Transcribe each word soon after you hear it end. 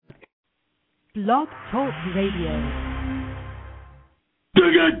Blog Talk Radio.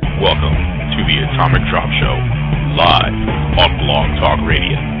 Welcome to the Atomic Drop Show, live on Blog Talk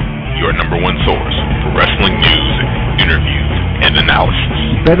Radio, your number one source for wrestling news, interviews, and analysis.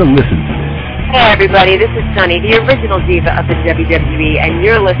 You better listen to this. Hey everybody, this is Sunny, the original diva of the WWE, and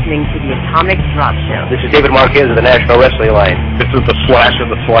you're listening to the Atomic Drop Show. This is David Marquez of the National Wrestling Alliance. This is the Slasher,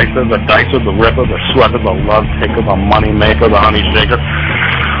 the Slicer, the Dicer, the Ripper, the Shredder, the Love Taker, the Money Maker, the Honey Shaker.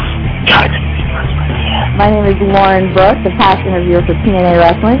 God, my name is Lauren Brooks, a passionate reviewer for TNA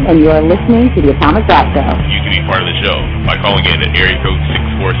Wrestling, and you are listening to the Atomic Drop Show. You can be part of the show by calling in at area code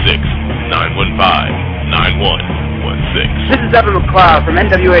 646-915-9116. This is Evan McLeod from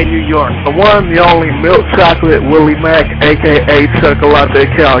NWA New York. The one, the only Milk Chocolate Willie Mack, a.k.a. Chocolate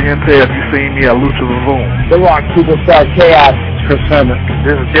Caliente. Have you seen me at Lucha Vavoom? The Rock Superstar Chaos, Chris Herman.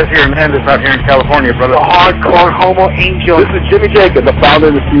 This is Jesse Hernandez out here in California, brother. The Hardcore Homo Angel. This is Jimmy Jacob, the founder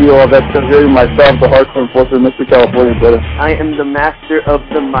and the CEO of XMJ, myself, the Hardcore Enforcer of Mr. California, brother. I am the master of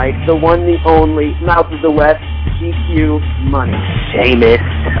the mic, the one, the only, Mouth of the West, GQ Money. Seamus,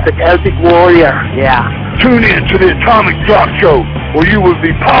 the Celtic Warrior. Yeah. Tune in to the Atomic Drop Show, where you will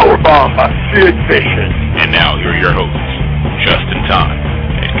be powerbombed by Sid Vicious. And now, here are your hosts, Justin Tyme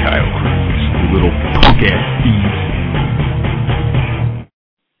and Kyle Cruz. You little punk-ass thieves.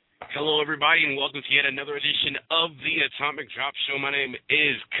 Hello, everybody, and welcome to yet another edition of the Atomic Drop Show. My name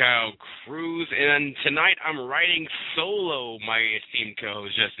is Kyle Cruz, and tonight I'm riding solo. My esteemed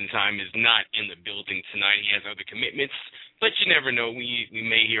co-host, Justin Tyme, is not in the building tonight. He has other commitments, but you never know. We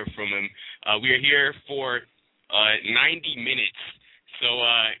may hear from him. We are here for 90 minutes, so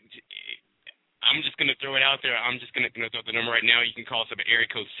I'm just going to throw it out there. I'm just going to throw out the number right now. You can call us up at area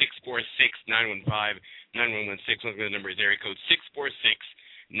code 646-915-9116. Once again, the number is area code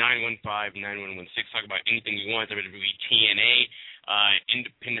 646-915-9116. Talk about anything you want, WWE, TNA,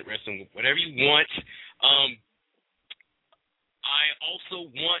 independent wrestling, whatever you want. I also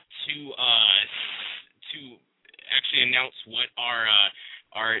want to actually announce what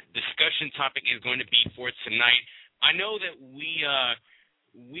our discussion topic is going to be for tonight. I know that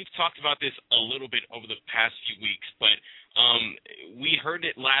we've talked about this a little bit over the past few weeks, but we heard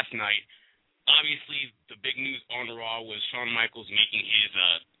it last night. Obviously, the big news on Raw was Shawn Michaels making his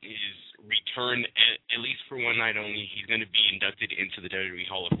return, at least for one night only. He's going to be inducted into the WWE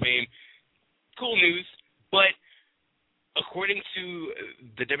Hall of Fame. Cool news, but according to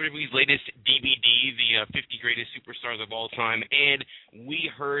the WWE's latest DVD, the 50 Greatest Superstars of All Time, and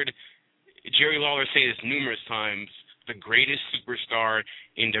we heard Jerry Lawler say this numerous times, the greatest superstar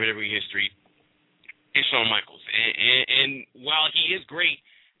in WWE history is Shawn Michaels. And while he is great,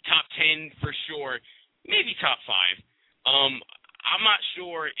 top 10 for sure, maybe top 5. I'm not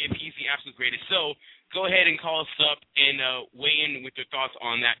sure if he's the absolute greatest. So go ahead and call us up and weigh in with your thoughts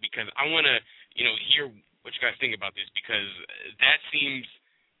on that, because I want to, hear what you guys think about this, because that seems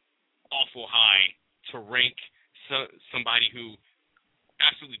awful high to rank somebody who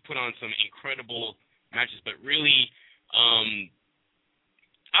absolutely put on some incredible matches, but really,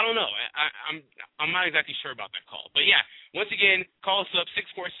 I don't know. I'm not exactly sure about that call. But yeah, once again, call us up,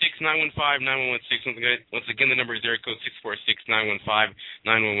 646-915-9116. Once again, the number is area code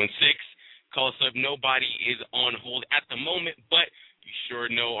 646-915-9116. Call us up. Nobody is on hold at the moment, but you sure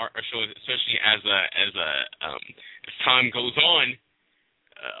know our show, especially as time goes on,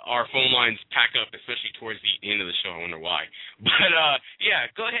 our phone lines pack up, especially towards the end of the show. I wonder why. But yeah,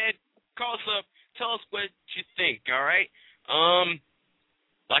 go ahead, call us up. Tell us what you think, all right?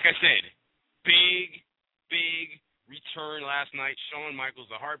 Like I said, big return last night. Shawn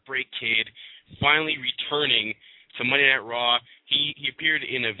Michaels, the Heartbreak Kid, finally returning to Monday Night Raw. He appeared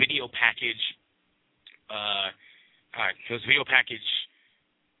in a video package. It was a video package,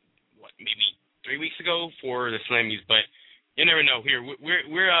 maybe 3 weeks ago for the Slammies, but you never know. Here,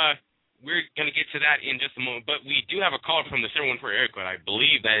 we're gonna get to that in just a moment. But we do have a call from the 714 area code. I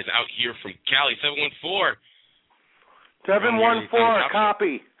believe that is out here from Cali. 714. 714,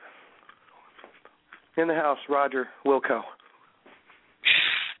 copy. In the house, Roger Wilco.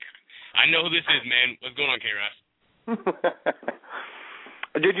 I know who this is, man. What's going on, K-Ross?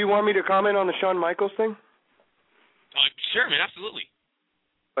 Did you want me to comment on the Shawn Michaels thing? Sure, man, absolutely.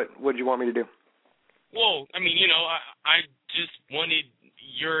 What did you want me to do? Well, I mean, I just wanted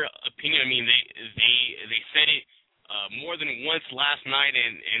your opinion. I mean, they said it more than once last night,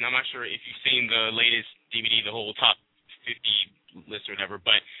 and I'm not sure if you've seen the latest DVD, the whole top 50 list or whatever,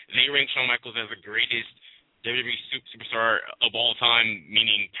 but they rank Shawn Michaels as the greatest WWE superstar of all time,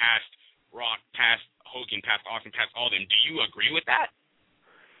 meaning past Rock, past Hogan, past Austin, past all of them. Do you agree with that?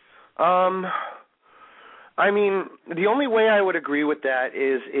 I mean, the only way I would agree with that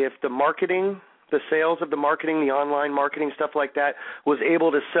is if the marketing, the sales of the marketing, the online marketing, stuff like that, was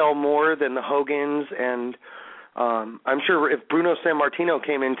able to sell more than the Hogans and I'm sure if Bruno Sammartino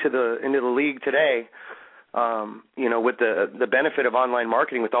came into the league today, with the benefit of online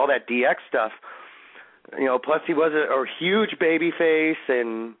marketing, with all that DX stuff, plus he was a huge baby face,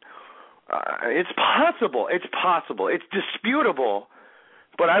 and it's possible. It's disputable,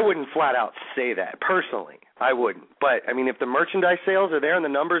 but I wouldn't flat out say that personally. I wouldn't. But I mean, if the merchandise sales are there and the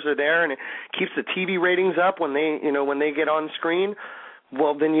numbers are there, and it keeps the TV ratings up when they get on screen,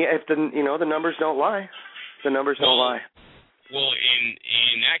 well, then if the numbers don't lie. The numbers don't lie. Well,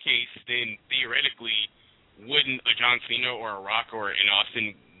 in that case, then theoretically, wouldn't a John Cena or a Rock or an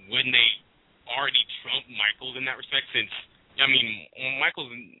Austin, wouldn't they already trump Michaels in that respect? Since, I mean, Michaels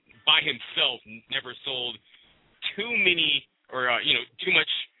by himself never sold too many or, too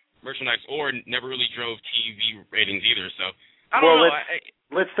much merchandise or never really drove TV ratings either. So, I don't know.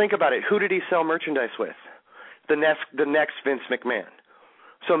 Let's think about it. Who did he sell merchandise with? The next Vince McMahon.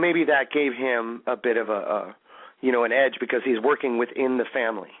 So maybe that gave him a bit of an edge because he's working within the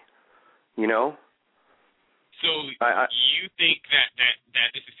family, So you think that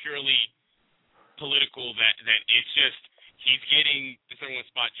this is purely political, that it's just he's getting the #1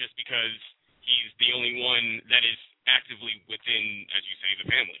 spot just because he's the only one that is actively within, as you say, the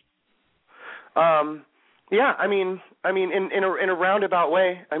family? Yeah, I mean, in a roundabout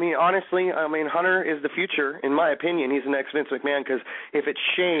way. I mean, honestly, Hunter is the future, in my opinion. He's the next Vince McMahon because if it's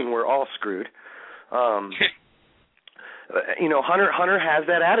Shane, we're all screwed. Hunter has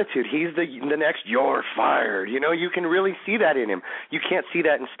that attitude. He's the next. You're fired. You can really see that in him. You can't see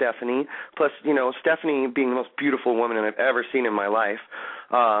that in Stephanie. Plus, Stephanie being the most beautiful woman I've ever seen in my life.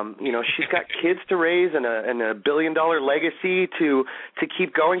 She's got kids to raise and a $1 billion legacy to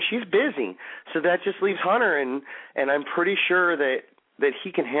keep going. She's busy, so that just leaves Hunter, and I'm pretty sure that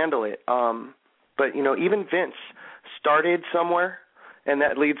he can handle it. But even Vince started somewhere, and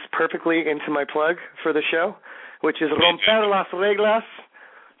that leads perfectly into my plug for the show, which is Romper las Reglas,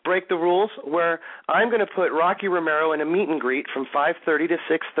 Break the Rules, where I'm going to put Rocky Romero in a meet and greet from 5:30 to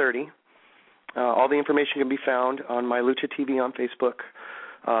 6:30. All the information can be found on my Lucha TV on Facebook.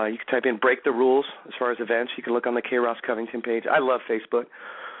 You can type in Break the Rules as far as events. You can look on the K. Ross Covington page. I love Facebook.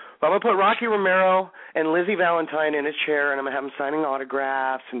 But I'm going to put Rocky Romero and Lizzie Valentine in a chair, and I'm going to have them signing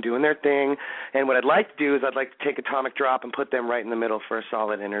autographs and doing their thing. And what I'd like to do is I'd like to take Atomic Drop and put them right in the middle for a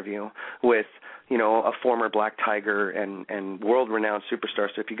solid interview with, a former Black Tiger and world-renowned superstar.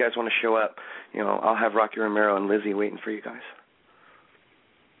 So if you guys want to show up, I'll have Rocky Romero and Lizzie waiting for you guys.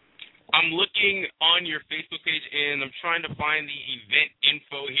 I'm looking on your Facebook page, and I'm trying to find the event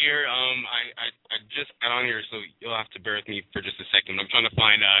info here. I just got on here, so you'll have to bear with me for just a second. I'm trying to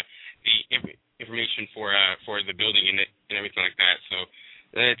find the information for the building and everything like that. So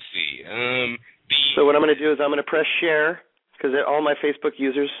let's see. So what I'm going to do is I'm going to press share, because all my Facebook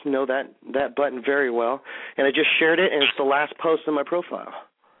users know that button very well. And I just shared it, and it's the last post on my profile.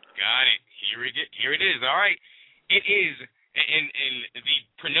 Got it. Here it is. All right. It is. And the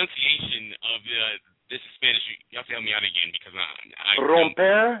pronunciation of this is Spanish. You have to help me out again because I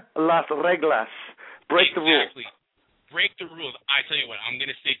Romper las reglas. Break the rules. Exactly. Break the rules. I tell you what, I'm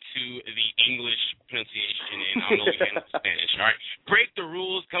going to stick to the English pronunciation, and I'm going to handle Spanish. All right. Break the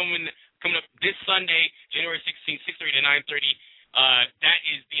rules coming up this Sunday, January 16th, 6:30 to 9:30. That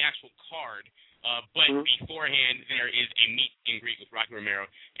is the actual card. But beforehand, there is a meet and greet with Rocky Romero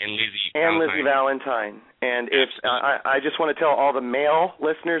and Lizzie Valentine. Lizzie Valentine. And if I just want to tell all the male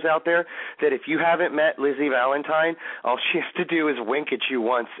listeners out there that if you haven't met Lizzie Valentine, all she has to do is wink at you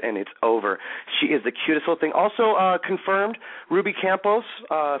once, and it's over. She is the cutest little thing. Also confirmed, Ruby Campos,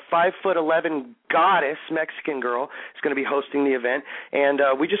 5'11" goddess Mexican girl, is going to be hosting the event. And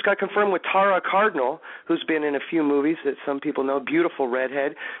we just got confirmed with Tara Cardinal, who's been in a few movies that some people know, beautiful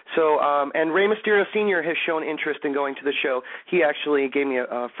redhead. So, and Rey Mysterio Sr. has shown interest in going to the show. He actually gave me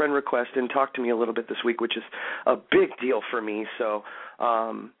a friend request and talked to me a little bit this week, which is a big deal for me. So,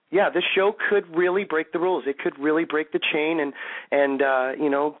 this show could really break the rules. It could really break the chain and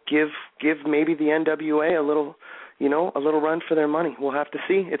give maybe the NWA a little run for their money. We'll have to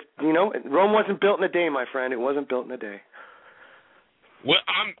see. It's Rome wasn't built in a day, my friend. It wasn't built in a day. Well,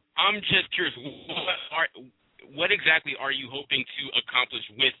 I'm just curious. What exactly are you hoping to accomplish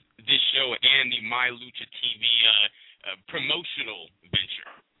with this show and the My Lucha TV promotional venture?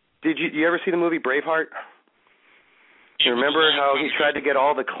 Did you ever see the movie Braveheart? You remember how he tried to get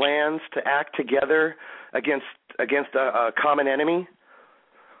all the clans to act together against a common enemy?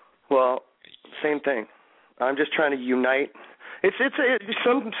 Well, same thing. I'm just trying to unite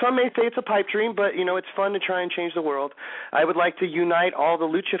Some may say it's a pipe dream, but it's fun to try and change the world. I would like to unite all the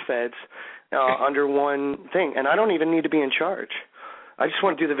lucha feds under one thing, and I don't even need to be in charge. I just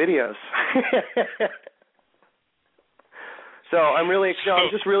want to do the videos. So I'm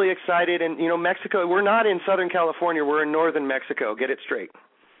just really excited, and Mexico. We're not in Southern California. We're in Northern Mexico. Get it straight.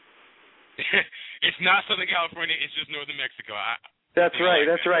 It's not Southern California. It's just Northern Mexico. That's right.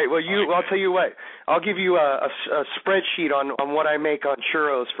 Well, I'll tell you what. I'll give you a spreadsheet on what I make on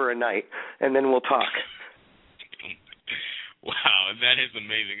churros for a night, and then we'll talk. Wow, that is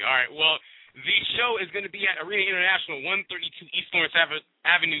amazing. All right, well, the show is going to be at Arena International, 132 East Lawrence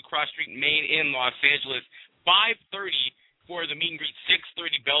Avenue, Cross Street, Maine, in Los Angeles. 5:30 for the meet and greet.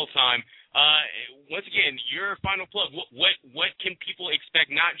 6:30 bell time. Once again, your final plug. What can people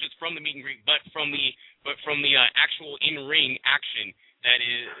expect, not just from the meet and greet, but from the actual in-ring action that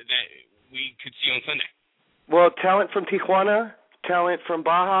we could see on Sunday? Well, talent from Tijuana, talent from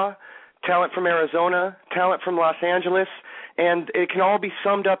Baja, talent from Arizona, talent from Los Angeles, and it can all be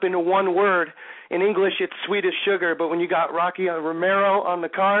summed up into one word. In English, it's sweet as sugar, but when you got Rocky Romero on the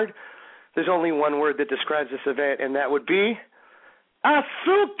card, there's only one word that describes this event, and that would be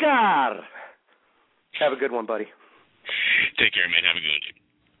azúcar. Have a good one, buddy. Take care, man. Have a good one, dude.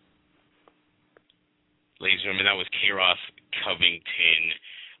 Ladies and gentlemen, that was K-Ross Covington,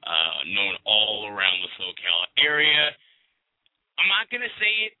 known all around the SoCal area. I'm not going to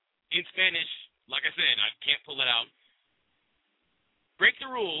say it in Spanish. Like I said, I can't pull it out. Break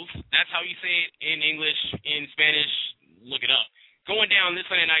the rules. That's how you say it in English. In Spanish, look it up. Going down this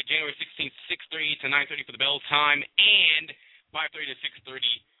Sunday night, January 16th, 6:30 to 9:30 for the bell time, and 5:30 to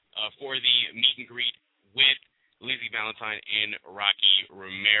 6:30 for the meet and greet with Lizzie Valentine and Rocky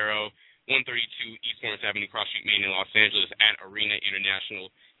Romero. 132 East Lawrence Avenue, Cross Street, Maine, in Los Angeles at Arena International.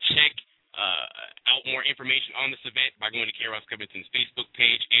 Check out more information on this event by going to K-Ross Covington's Facebook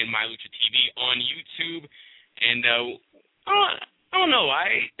page and My Lucha TV on YouTube. And I don't know.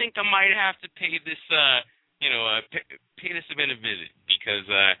 I think I might have to pay this, pay this event a visit because,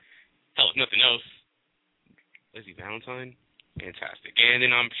 hell, if nothing else, Lizzie Valentine, fantastic. And then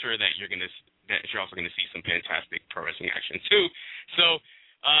I'm sure that you're also gonna see some fantastic pro wrestling action too. So.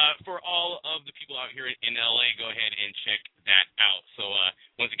 For all of the people out here in LA, go ahead and check that out. So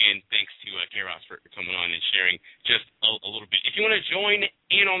once again, thanks to K-Ross for coming on and sharing just a little bit. If you want to join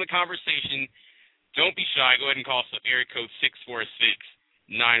in on the conversation, don't be shy. Go ahead and call us up. Area code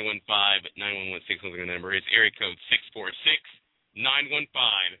 646-915-9116. Once again, the number is area code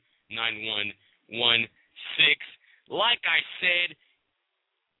 646-915-9116. Like I said,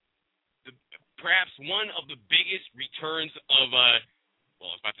 perhaps one of the biggest returns of I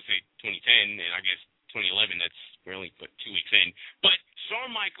was about to say 2010, and I guess 2011, we're only 2 weeks in. But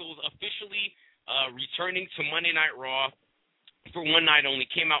Shawn Michaels officially returning to Monday Night Raw for one night only,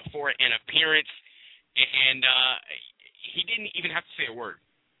 came out for an appearance, and he didn't even have to say a word.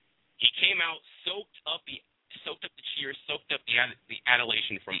 He came out, soaked up the cheers, soaked up the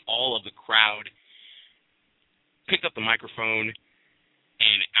adulation from all of the crowd, picked up the microphone,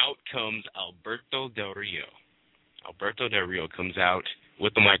 and out comes Alberto Del Rio. Alberto Del Rio comes out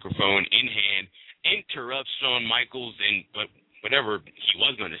with the microphone in hand, interrupts Shawn Michaels and whatever he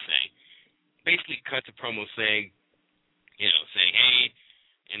was going to say. Basically cuts a promo saying, hey,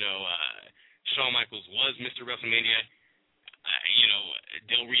 Shawn Michaels was Mr. WrestleMania.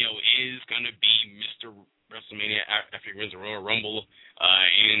 Del Rio is going to be Mr. WrestleMania after he wins the Royal Rumble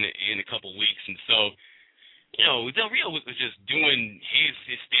in a couple weeks. And so, Del Rio was just doing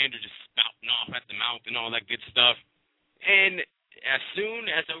his standard, just spouting off at the mouth and all that good stuff. And as soon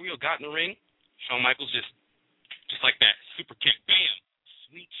as Del Rio got in the ring, Shawn Michaels just like that, super kick, bam,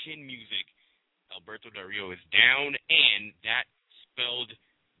 sweet chin music. Alberto Del Rio is down, and that spelled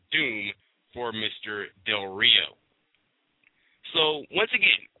doom for Mr. Del Rio. So, once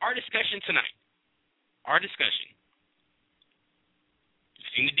again, our discussion tonight, you've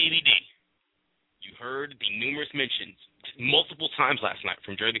seen the DVD. You heard the numerous mentions multiple times last night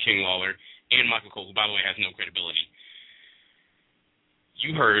from Jerry the King Lawler and Michael Cole, who, by the way, has no credibility.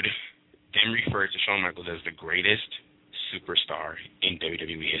 You heard them refer to Shawn Michaels as the greatest superstar in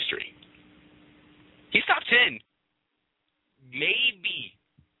WWE history. He's top 10. Maybe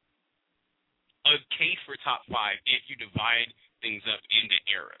a case for top 5 if you divide things up into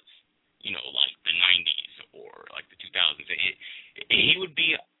eras, like the 90s or like the 2000s. He would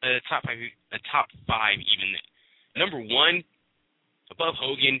be a top 5 even then. Number 1, above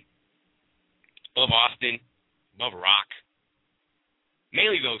Hogan, above Austin, above Rock.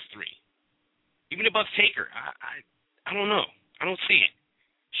 Mainly those 3. Even above Taker. I don't know. I don't see it.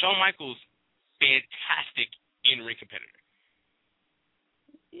 Shawn Michaels, fantastic in-ring competitor.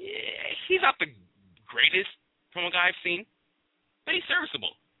 he's not the greatest promo guy I've seen, but he's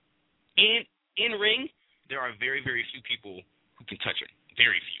serviceable. In ring, there are very, very few people who can touch him.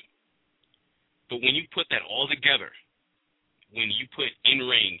 Very few. But when you put that all together, when you put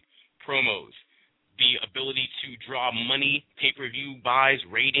in-ring promos, the ability to draw money, pay-per-view buys,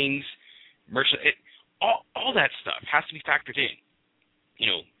 ratings, merchandise, all that stuff has to be factored in. You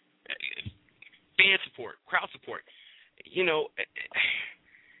know, fan support, crowd support, you know,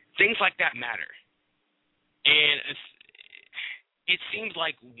 things like that matter. And it seems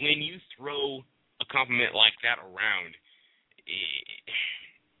like when you throw a compliment like that around,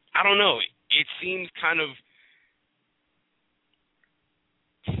 I don't know, it seems kind of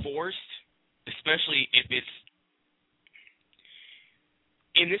forced, especially if it's,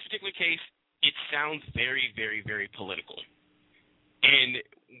 in this particular case, it sounds very, very, very political. And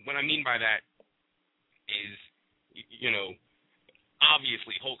what I mean by that is, you know,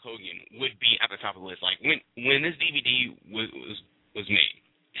 obviously Hulk Hogan would be at the top of the list. Like when this DVD was made,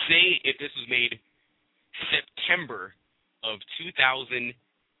 say if this was made September of 2009,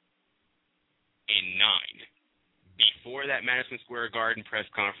 before that Madison Square Garden press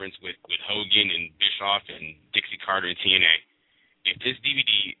conference with Hogan and Bischoff and Dixie Carter and TNA, if this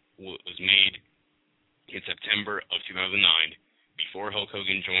DVD was made in September of 2009, before Hulk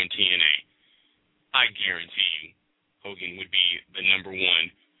Hogan joined TNA, I guarantee you Hogan would be the #1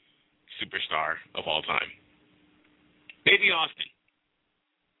 superstar of all time. Maybe Austin.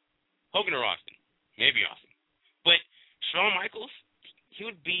 Hogan or Austin. Maybe Austin. But Shawn Michaels, he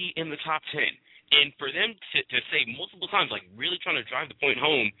would be in the top 10. And for them to say multiple times, like really trying to drive the point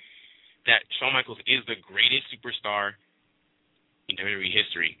home that Shawn Michaels is the greatest superstar in WWE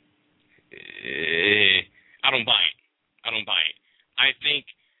history, I don't buy it. I think,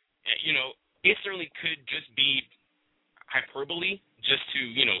 you know, it certainly could just be hyperbole just to,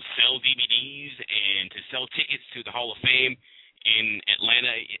 you know, sell DVDs and to sell tickets to the Hall of Fame in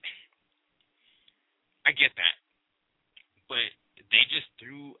Atlanta. I get that. But they just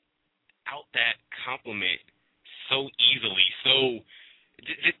threw out that compliment so easily, so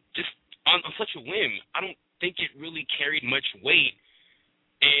just on such a whim. I don't think it really carried much weight,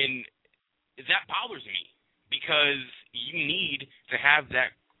 and that bothers me because you need to have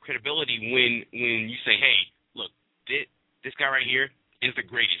that credibility when you say, hey, look, this guy right here is the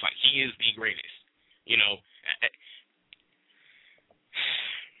greatest. Like, he is the greatest. You know,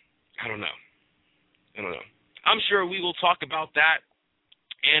 I don't know. I'm sure we will talk about that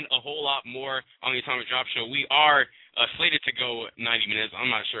and a whole lot more on the Atomic Drop Show. We are slated to go 90 minutes. I'm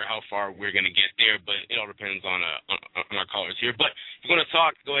not sure how far we're going to get there, but it all depends on our callers here. But if you want to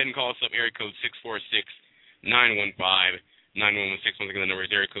talk, go ahead and call us up, area code 646-915-9116. Once again, the number is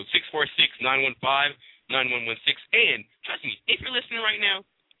area code 646-915-9116. And trust me, if you're listening right now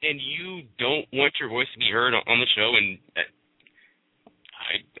and you don't want your voice to be heard on the show, and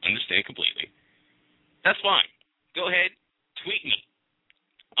I understand completely, that's fine. Go ahead, tweet me.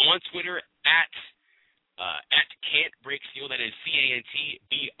 I'm on Twitter at Can't Break Steel. That is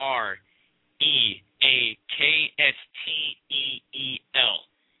CANTBREAKSTEEL.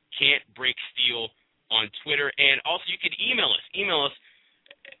 Can't Break Steel on Twitter. And also you can email us.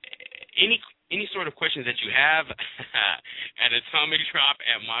 Any sort of questions that you have at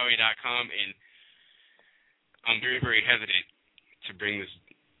atomicdrop@myway.com. And I'm very, very hesitant to bring this.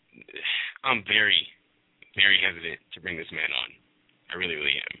 I'm very, very hesitant to bring this man on. I really,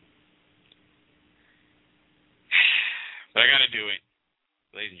 really am. But I got to do it.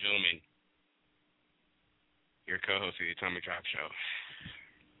 Ladies and gentlemen, your co-host of the Atomic Drop Show,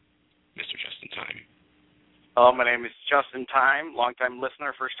 Mr. Justin Tyme. Hello, my name is Justin Tyme, longtime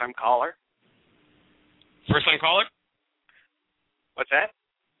listener, first-time caller. First-time caller? What's that?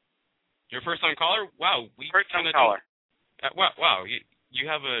 Your first-time caller? Wow. First-time caller. Wow. You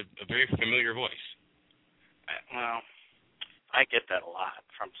have a very familiar voice. Well, I get that a lot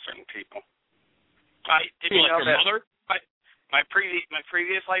from certain people. Did you know that mother? My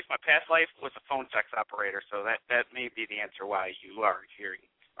previous life, my past life, was a phone sex operator, so that may be the answer why you are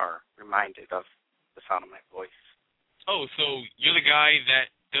reminded of the sound of my voice. Oh, so you're the guy that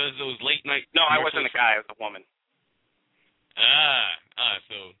does those late night? No, I wasn't a guy. I was a woman.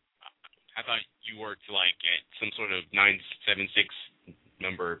 So I thought you worked like at some sort of 976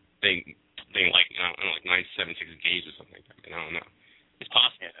 number thing like, I don't know, like 976 gauge or something like that. I don't know. It's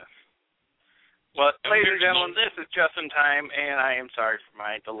possible. Yeah. Well, ladies and gentlemen, this is Justin Tyme, and I am sorry for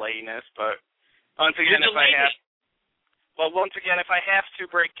my delayness, but once again, if I have to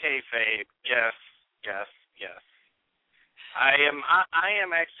break kayfabe, yes. I am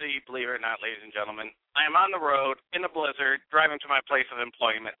actually, believe it or not, ladies and gentlemen, I am on the road in a blizzard, driving to my place of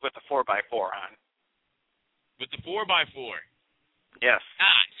employment with a 4x4 on. With the 4x4? Yes.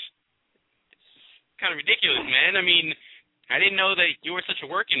 Gosh. It's kind of ridiculous, man. I mean, I didn't know that you were such a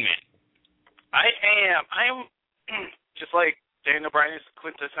working man. I am just like Daniel Bryan is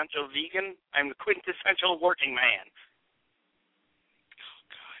quintessential vegan. I'm the quintessential working man. Oh,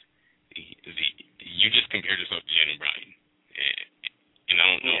 God. You just compared yourself to Daniel Bryan. And I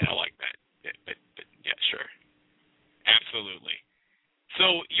don't know if I like that. But yeah, sure. Absolutely.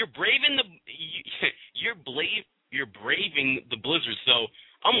 So you're braving the blizzard. So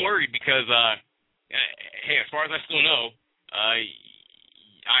I'm worried because hey, as far as I still know, I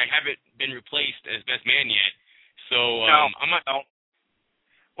haven't been replaced as best man yet. So I'm not. No.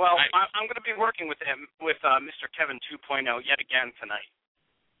 Well, I'm going to be working with him with Mr. Kevin 2.0 yet again tonight.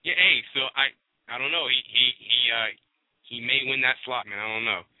 Yeah. Hey. So I don't know. He may win that slot, man. I don't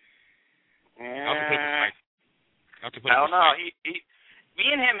know. I don't know. Me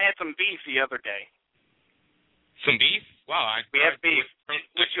and him had some beef the other day. Some beef? Wow. We have beef.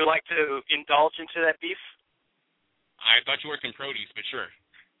 Would you like to indulge into that beef? I thought you worked in produce, but sure.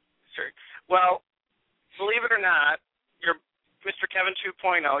 Sure. Well, believe it or not, your Mr. Kevin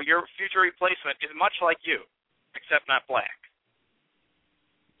 2.0, your future replacement is much like you, except not black.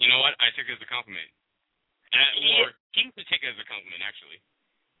 You know what? I took it as a compliment. Or he would take it as a compliment, actually.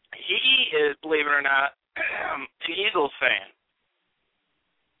 He is, believe it or not, an Eagles fan.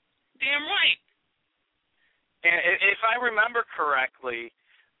 Damn right. And if I remember correctly,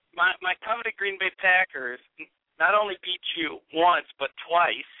 my coveted Green Bay Packers not only beat you once, but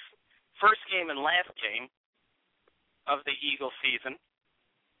twice. First game and last game of the Eagle season.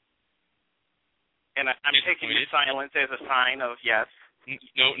 And I'm taking your silence as a sign of yes.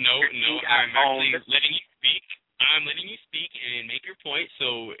 No. I'm actually letting you speak. I'm letting you speak and make your point.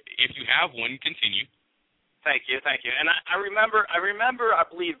 So if you have one, continue. Thank you. And I remember, I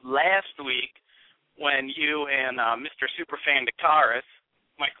believe last week when you and Mr. Superfan Dakaris,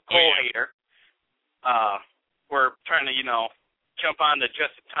 Michael Cole-hater, were trying to, jump on the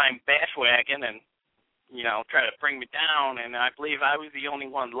just-in-time bash wagon and, try to bring me down. And I believe I was the only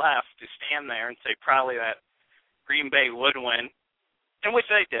one left to stand there and say probably that Green Bay would win, and which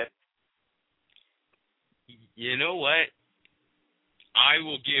they did. You know what? I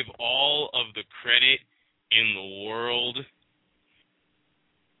will give all of the credit in the world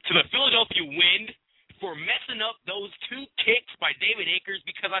to the Philadelphia Wind for messing up those two kicks by David Akers,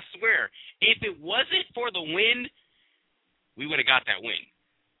 because I swear, if it wasn't for the Wind, we would have got that win.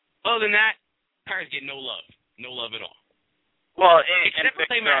 Other than that, Pirates get no love. No love at all. Well, and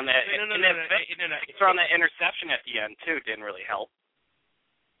Victor on that interception at the end, too, didn't really help.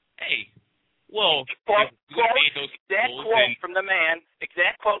 Hey. Well, exact quote from the man,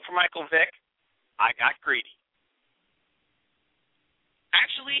 exact quote from Michael Vick, I got greedy.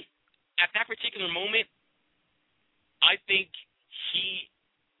 Actually, at that particular moment, I think he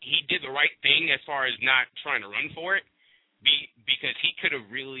did the right thing as far as not trying to run for it, because he could have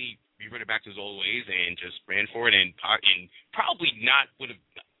really reverted back to his old ways and just ran for it and probably not would have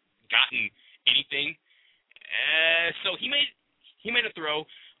gotten anything. So he made a throw.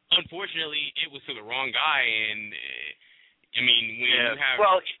 Unfortunately, it was to the wrong guy, and I mean, when you have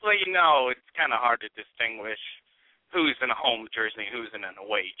it's kind of hard to distinguish who's in a home jersey, who's in an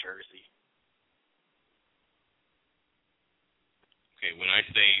away jersey. Okay, when I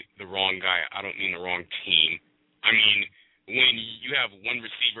say the wrong guy, I don't mean the wrong team. I mean when you have one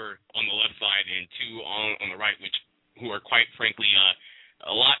receiver on the left side and two on the right, who are quite frankly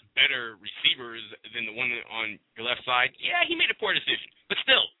a lot better receivers than the one on your left side. Yeah, he made a poor decision, but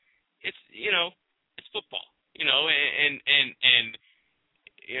still. It's it's football, and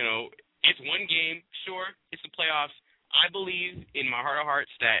it's one game. Sure, it's the playoffs. I believe in my heart of hearts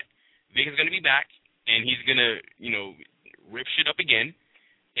that Vic is going to be back and he's going to rip shit up again,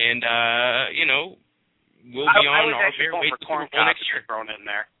 and we'll be on our fair way to the Super Bowl next year. Thrown in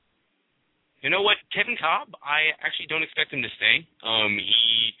there. You know what, Kevin Cobb? I actually don't expect him to stay.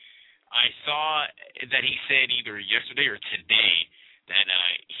 I saw that he said either yesterday or today that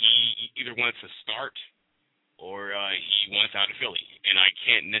he either wants to start or he wants out of Philly. And I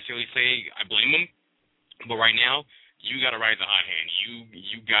can't necessarily say I blame him, but right now, you got to ride the hot hand.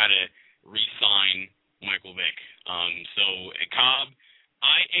 You got to re-sign Michael Vick. So Cobb,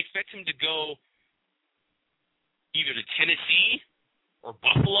 I expect him to go either to Tennessee or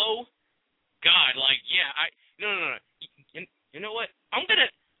Buffalo. God, no. You know what? I'm gonna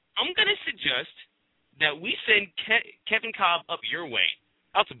suggest that we send Kevin Cobb up your way,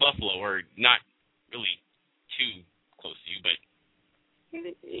 out to Buffalo, or not really too close to you, but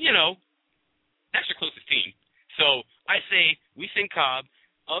That's your closest team. So I say we send Cobb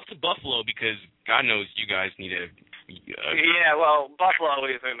up to Buffalo because God knows you guys need a. Yeah, well, Buffalo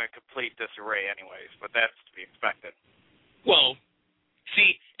is in a complete disarray, anyways, but that's to be expected. Well,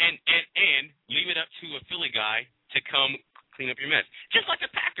 see, and leave it up to a Philly guy to come clean up your mess, just like the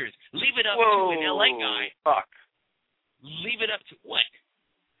Packers. Leave it up to an LA guy. Fuck. Leave it up to what?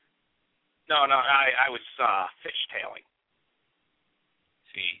 No, I was fishtailing.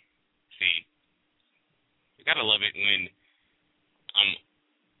 See, you gotta love it when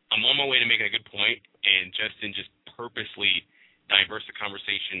I'm on my way to making a good point, and Justin just purposely diverts the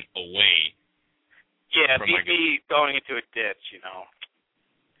conversation away. Yeah, BB going into a ditch, you know.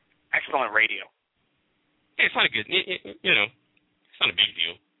 Excellent radio. Yeah, it's not a good, it's not a big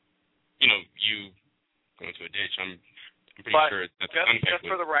deal. You know, you go into a ditch. I'm pretty sure that's just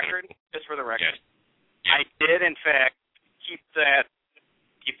for the record. Just for the record. Yeah. I did, in fact, keep that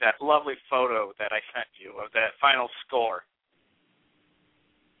lovely photo that I sent you of that final score.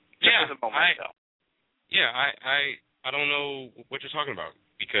 Yeah, as a memento. I don't know what you're talking about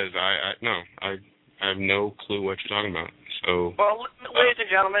because I have no clue what you're talking about. So, well, ladies and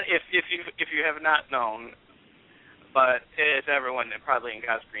gentlemen, if you have not known, but as everyone probably in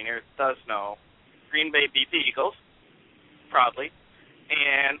God's green earth does know, Green Bay beat the Eagles proudly,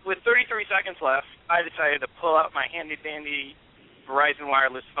 and with 33 seconds left, I decided to pull out my handy dandy Verizon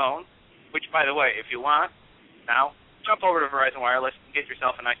wireless phone, which, by the way, if you want now, jump over to Verizon Wireless and get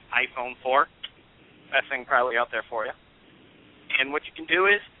yourself a nice iPhone 4. Best thing probably out there for you. And what you can do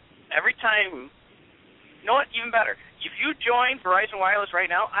is, every time, you know what, even better, if you join Verizon Wireless right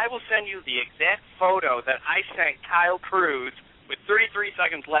now, I will send you the exact photo that I sent Kyle Cruz with 33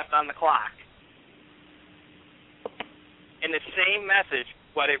 seconds left on the clock. In the same message,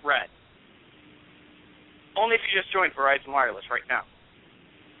 what it read. Only if you just join Verizon Wireless right now.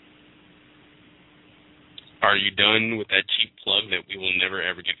 Are you done with that cheap plug that we will never,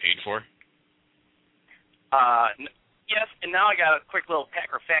 ever get paid for? Yes, and now I got a quick little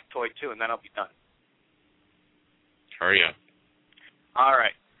Packer factoid, too, and then I'll be done. Hurry up. All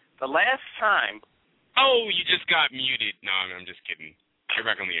right. The last time... Oh, you just got muted. No, I'm just kidding. You're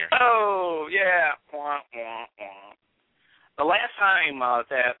back on the air. Oh, yeah. Wah, wah, wah. The last time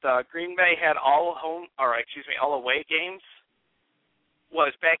that Green Bay had all away games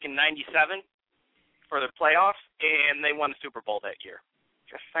was back in '97. For the playoffs, and they won the Super Bowl that year.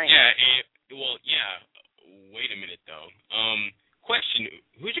 Just saying. Yeah, wait a minute, though. Question,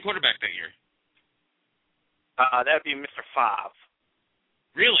 who's your quarterback that year? That would be Mr. Favre.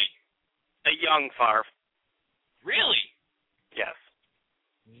 Really? A young Favre. Really? Yes.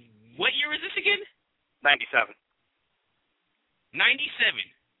 What year is this again? 97. 97.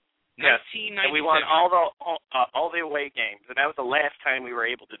 Yes. 1997. And we won all the away games, and that was the last time we were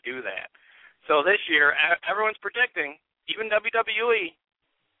able to do that. So this year, everyone's predicting, even WWE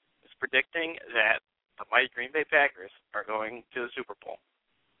is predicting that the mighty Green Bay Packers are going to the Super Bowl.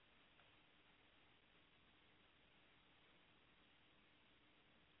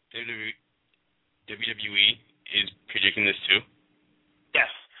 WWE is predicting this too?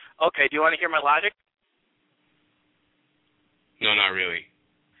 Yes. Okay, do you want to hear my logic? No, not really.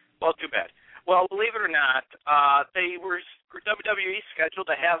 Well, too bad. Well, believe it or not, WWE scheduled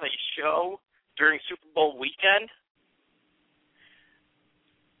to have a show during Super Bowl weekend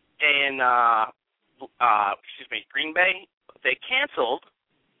in Green Bay. They canceled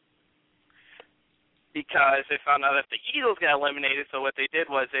because they found out that the Eagles got eliminated. So what they did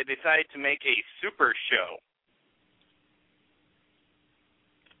was they decided to make a super show.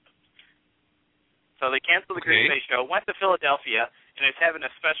 So they canceled the Green Bay show, went to Philadelphia, and is having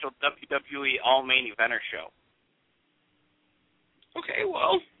a special WWE All-Main Eventer show. Okay,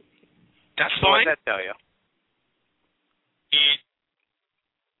 well, that's so fine. What does that tell you?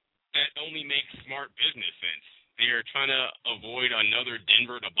 That only makes smart business sense. They are trying to avoid another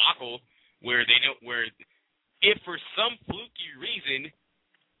Denver debacle where if for some fluky reason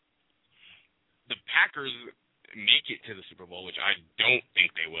the Packers make it to the Super Bowl, which I don't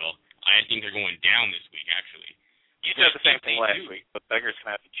think they will. I think they're going down this week, actually. You said the same thing last week, but beggars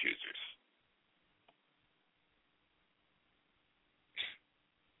can have the choosers.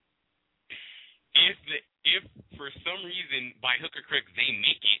 If for some reason, by hook or crook, they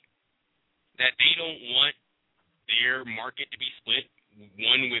make it, that they don't want their market to be split,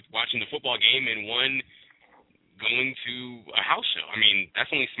 one with watching the football game and one going to a house show. I mean,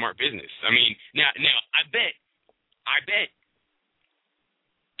 that's only smart business. I mean, now I bet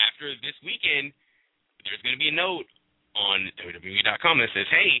after this weekend, there's going to be a note on WWE.com that says,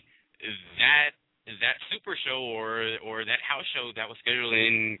 hey, that that Super Show or that house show that was scheduled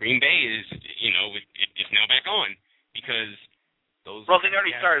in Green Bay is, it's now back on because those. Well, they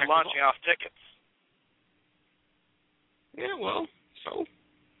already started launching off tickets. Yeah, well, so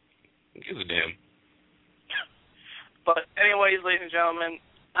who gives a damn? But anyways, ladies and gentlemen,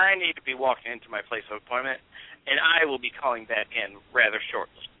 I need to be walking into my place of appointment, and I will be calling back in rather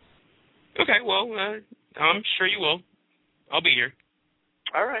shortly. Okay, well, I'm sure you will. I'll be here.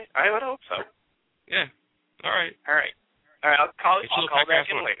 All right, I would hope so. Yeah. All right. I'll call back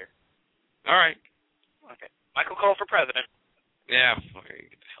in later. All right. Okay. Michael Cole for president. Yeah, fucking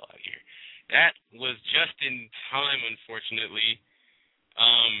get the hell out of here. That was just in time, unfortunately.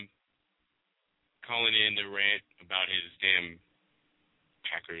 Calling in to rant about his damn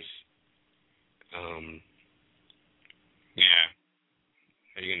Packers. Yeah.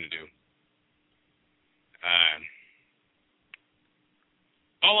 What are you gonna do?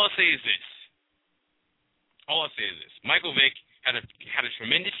 All I'll say is this. Michael Vick had a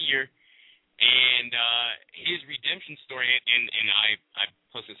tremendous year, and his redemption story, and I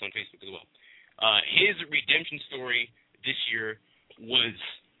posted this on Facebook as well. His redemption story this year was,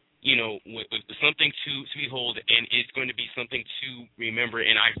 was something to behold, and it's going to be something to remember.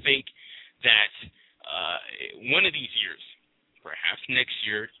 And I think that one of these years, perhaps next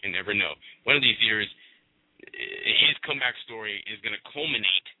year, you never know, one of these years, his comeback story is going to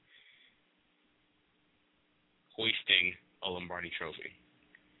culminate hoisting a Lombardi trophy.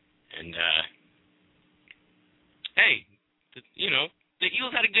 And, hey, the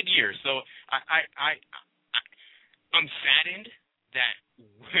Eagles had a good year, so I'm saddened that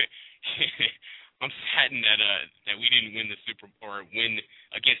that we didn't win the win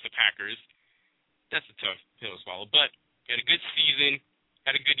against the Packers. That's a tough pill to swallow, but we had a good season,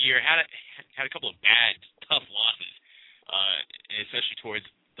 had a good year, had a couple of bad, tough losses, especially towards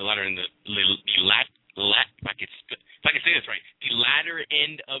the latter end, if I can say this right, the latter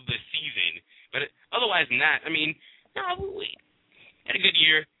end of the season. But otherwise than that, we had a good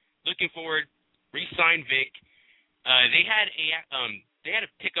year. Looking forward, re-signed Vic. They had a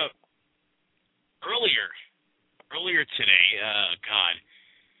pickup earlier today.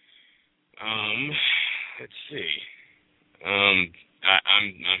 Let's see. I'm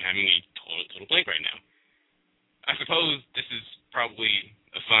having a total blank right now. I suppose this is probably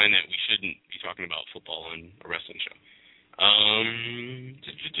a sign that we shouldn't be talking about football on a wrestling show.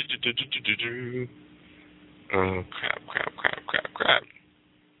 Crap.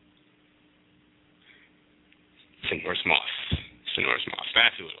 Sonorous Moss.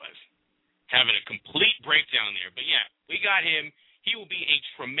 That's who it was. Having a complete breakdown there. But yeah, we got him. He will be a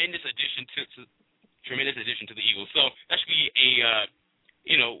tremendous addition to the Eagles. So that should be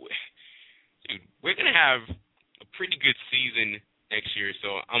dude, we're gonna have a pretty good season next year.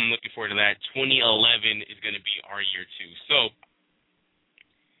 So I'm looking forward to that. 2011 is gonna be our year too. So,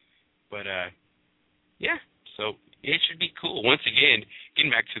 but yeah. So it should be cool. Once again,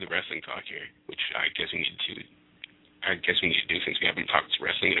 getting back to the wrestling talk here, which I guess we need to do since we haven't talked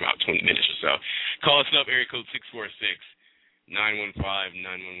wrestling in about 20 minutes or so. Call us up, area code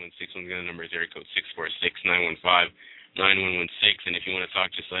 646-915-9116. Once again, the number is area code 646-915-9116. And if you want to talk,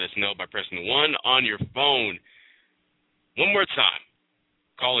 just let us know by pressing the 1 on your phone. One more time.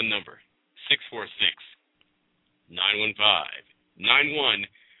 Call in number 646-915-9116.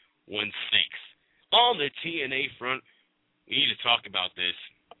 On the TNA front, we need to talk about this.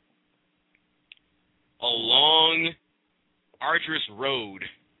 A long, arduous road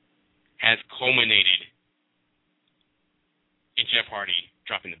has culminated in Jeff Hardy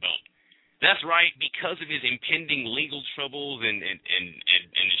dropping the belt. That's right, because of his impending legal troubles and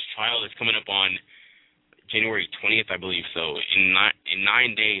his trial that's coming up on January 20th, I believe. So in 9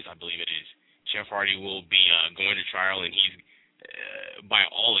 days, I believe it is, Jeff Hardy will be going to trial, and he's, by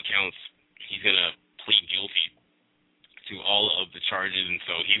all accounts, he's going to plead guilty to all of the charges, and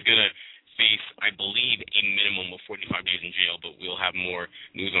so he's going to face, I believe, a minimum of 45 days in jail, but we'll have more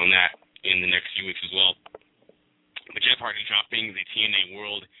news on that in the next few weeks as well. But Jeff Hardy dropping the TNA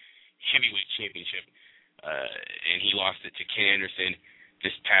World Heavyweight Championship, and he lost it to Ken Anderson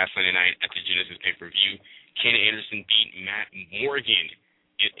this past Sunday night at the Genesis pay-per-view. Ken Anderson beat Matt Morgan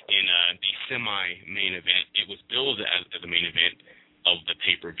in the semi-main event. It was billed as the main event of the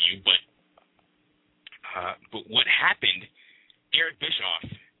pay-per-view, but what happened, Eric Bischoff,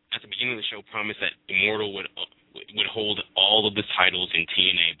 at the beginning of the show, promised that Immortal would hold all of the titles in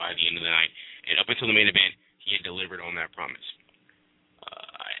TNA by the end of the night. And up until the main event, he had delivered on that promise.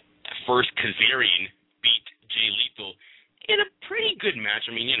 First, Kazarian beat Jay Lethal in a pretty good match.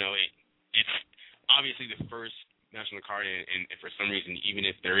 It's obviously the first match on the card, and for some reason, even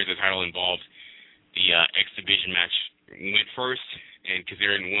if there is a title involved, The X Division match went first, and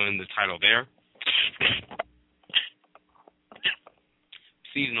Kazarian won the title there.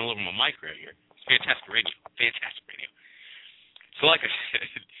 Sneezing all over my mic right here. It's fantastic radio. Fantastic radio. So like I said,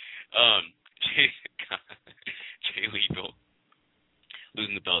 Jay Lethal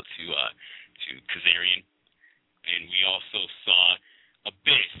losing the belt to Kazarian, and we also saw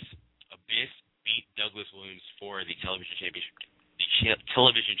Abyss beat Douglas Williams for the television championship.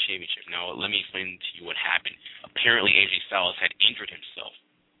 Now, let me explain to you what happened. Apparently, AJ Styles had injured himself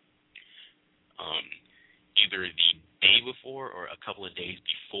either the day before or a couple of days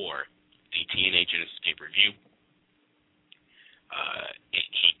before the TNA Genesis pay-per-view.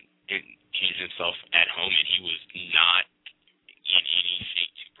 He injured himself at home, and he was not in any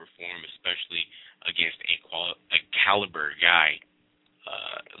shape to perform, especially against a caliber guy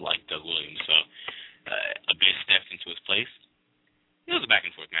like Doug Williams. So Abyss stepped into his place. It was a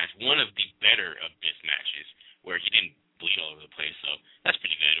back-and-forth match, one of the better Abyss matches where he didn't bleed all over the place, so that's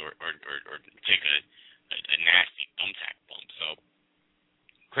pretty good, or take a nasty thumbtack bump. So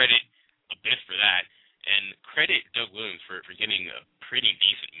credit Abyss for that, and credit Doug Williams for getting a pretty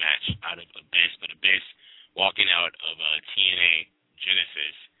decent match out of Abyss, but Abyss walking out of TNA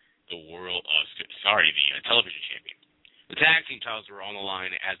Genesis, the television champion. The tag team titles were on the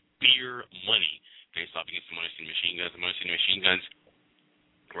line as beer money faced off against the Money City Machine Guns. The Money City Machine Guns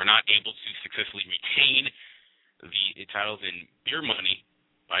were not able to successfully retain the titles, in Beer Money,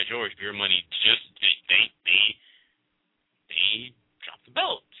 by George, Beer Money just they dropped the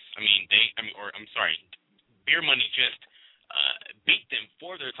belts. Beer Money just beat them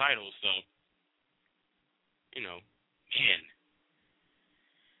for their titles. So,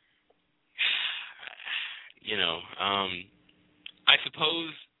 I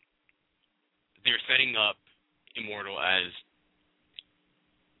suppose they're setting up Immortal as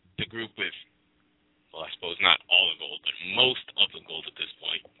the group with, well, I suppose not all the gold, but most of the gold at this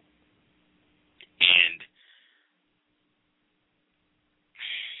point. And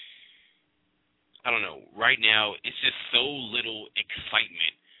I don't know. Right now, it's just so little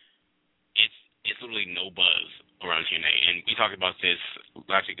excitement. It's literally no buzz around TNA, and we talked about this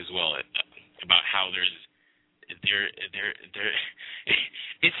last week as well, about how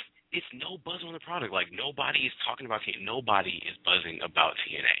it's no buzz on the product. Like, nobody is talking about TNA. Nobody is buzzing about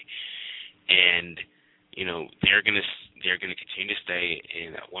TNA, and they're gonna continue to stay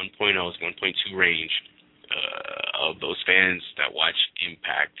in that 1.0, 1.2 range of those fans that watch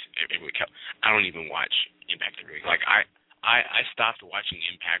Impact every week. I don't even watch Impact every week. Like, I stopped watching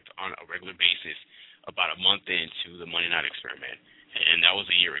Impact on a regular basis about a month into the Monday Night Experiment, and that was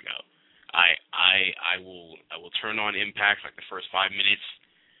a year ago. I will turn on Impact like the first 5 minutes,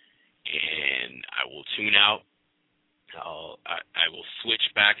 and I will tune out. I will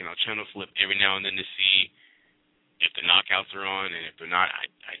switch back, and I'll channel flip every now and then to see if the knockouts are on, and if they're not,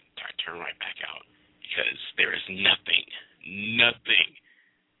 I turn right back out, because there is nothing.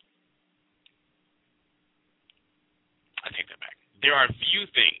 I take that back. There are few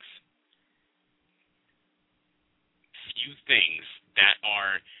things that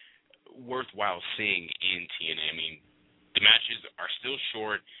are worthwhile seeing in TNA. I mean, the matches are still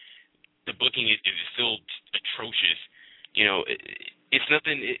short. The booking is still atrocious. It's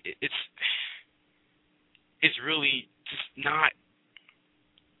nothing. It's really just not.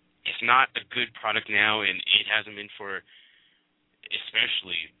 It's not a good product now, and it hasn't been for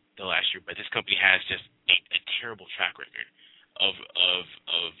especially the last year. But this company has just a terrible track record of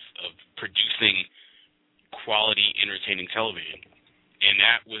producing quality, entertaining television, and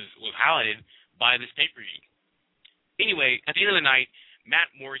that was highlighted by this pay-per-view. Anyway, at the end of the night,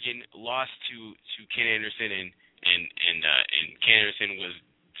 Matt Morgan lost to Ken Anderson, and Ken Anderson was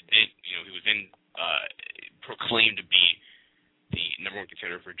then proclaimed to be the number one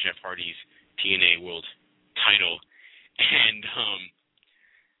contender for Jeff Hardy's TNA World title, and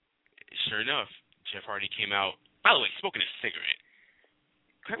sure enough, Jeff Hardy came out. By the way, smoking a cigarette.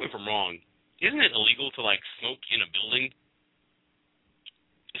 Correct me if I'm wrong. Isn't it illegal to smoke in a building,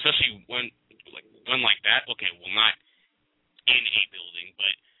 especially one like that? Okay, well, not in a building,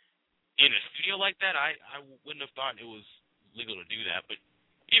 but in a studio like that, I wouldn't have thought it was legal to do that. But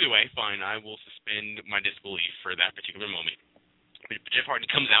either way, fine. I will suspend my disbelief for that particular moment. But Jeff Hardy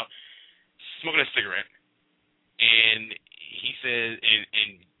comes out smoking a cigarette, and he says,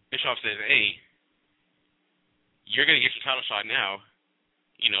 and Bischoff says, "Hey, you're gonna get your title shot now."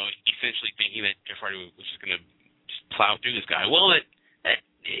 Essentially thinking that Jeff Hardy was just gonna just plow through this guy. Well, it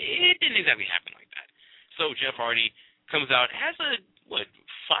didn't exactly happen like that. So Jeff Hardy comes out, has a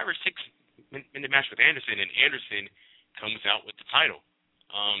 5 or 6 minute match with Anderson, and Anderson comes out with the title.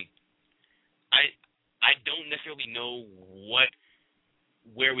 I don't necessarily know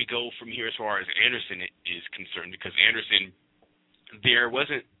where we go from here as far as Anderson is concerned, because Anderson, there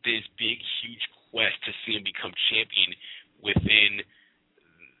wasn't this big, huge quest to see him become champion within,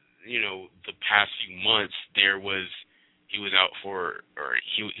 the past few months. He was out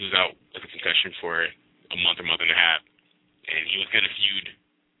with a concussion for a month and a half, and he was going to feud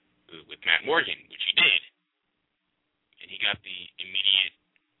with Matt Morgan, which he did, and he got the immediate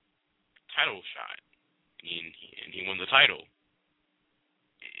title shot, and he won the title.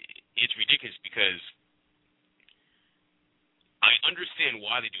 It's ridiculous because I understand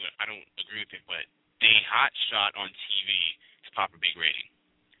why they do it. I don't agree with it, but they hot shot on TV to pop a big rating.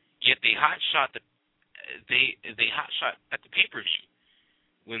 Yet they hot shot at the pay-per-view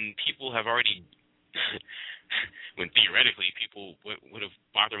when people have already when theoretically people would have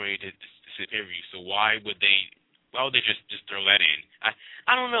bought their money to see the pay-per-view. So why would they just throw that in?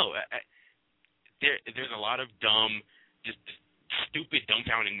 I don't know. There's a lot of dumb, just stupid,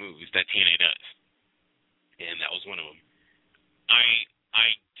 dumbfounding moves that TNA does, and that was one of them.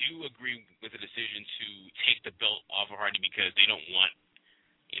 I do agree with the decision to take the belt off of Hardy because they don't want,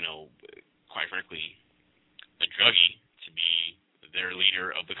 quite frankly, a druggie to be their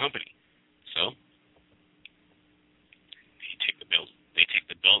leader of the company. So they take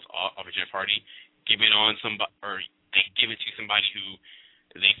the belt off of Jeff Hardy, give it on somebody, or they give it to somebody who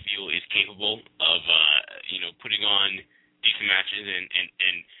they feel is capable of, putting on decent matches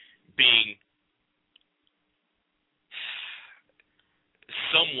and being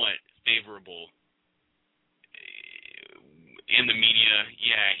somewhat favorable in the media.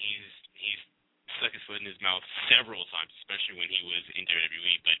 Yeah, he's stuck his foot in his mouth several times, especially when he was in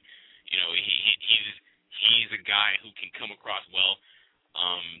WWE. But he's a guy who can come across well.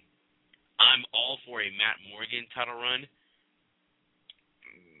 I'm all for a Matt Morgan title run.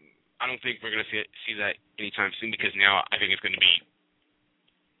 I don't think we're going to see that anytime soon, because now I think it's going to be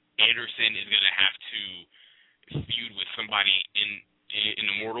Anderson is going to have to feud with somebody in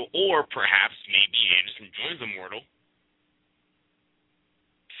Immortal, or perhaps maybe Anderson joins Immortal,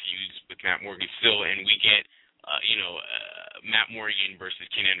 feuds with Matt Morgan still, and we get Matt Morgan versus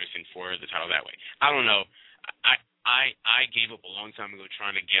Ken Anderson for the title that way. I don't know. I gave up a long time ago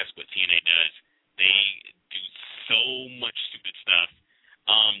trying to guess what TNA does. They do so much stupid stuff.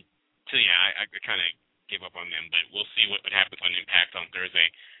 So yeah, I kind of gave up on them, but we'll see what happens on Impact on Thursday.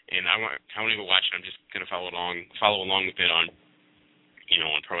 And I won't even watch it. I'm just gonna follow along with it on,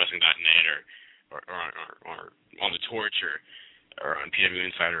 on ProWrestling.net or on the Torch or on PW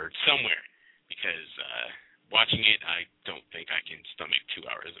Insider or somewhere, because watching it, I don't think I can stomach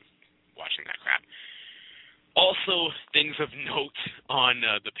 2 hours of watching that crap. Also, things of note on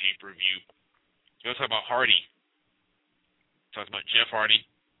the pay-per-view. Let's talk about Hardy. Talk about Jeff Hardy.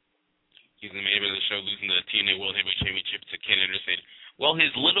 He's in the main event of the show, losing the TNA World Heavyweight Championship to Ken Anderson. Well,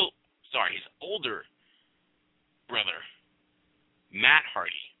 his older brother, Matt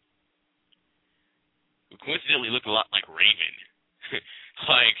Hardy, who coincidentally looked a lot like Raven.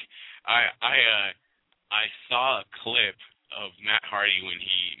 I saw a clip of Matt Hardy when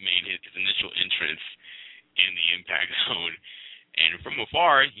he made his initial entrance in the Impact Zone, and from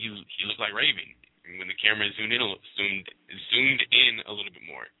afar, he looked like Raven. And when the camera zoomed in a little bit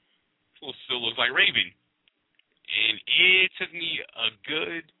more, still looks like Raven. And it took me a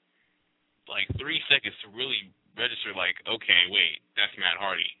good 3 seconds to really register, okay, wait, that's Matt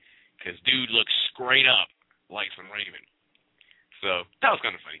Hardy, because dude looks straight up like some Raven. So that was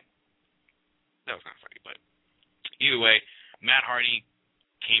kind of funny. But either way, Matt Hardy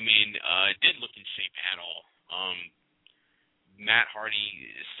came in, didn't look in shape at all. Matt Hardy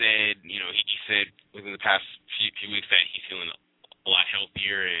said, he said within the past few weeks that he's feeling a lot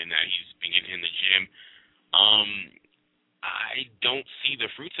healthier and that he's been getting in the gym. I don't see the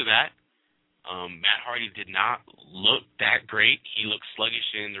fruits of that. Matt Hardy did not look that great. He looked sluggish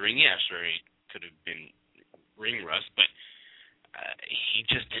in the ring. Yeah, sure, it could have been ring rust, but he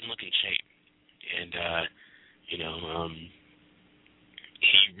just didn't look in shape. And,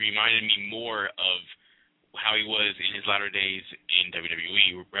 he reminded me more of how he was in his latter days in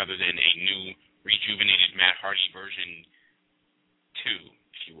WWE rather than a new, rejuvenated Matt Hardy version 2,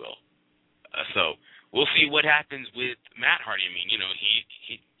 if you will. So we'll see what happens with Matt Hardy. I mean,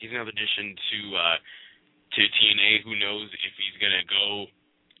 he's another addition to TNA. Who knows if he's gonna go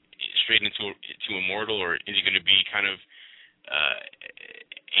straight into Immortal, or is he gonna be kind of a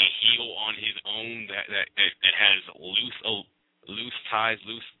heel on his own that has loose ties,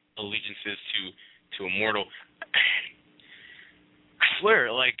 loose allegiances to Immortal. I swear,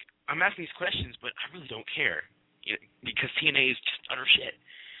 I'm asking these questions, but I really don't care, because TNA is just utter shit.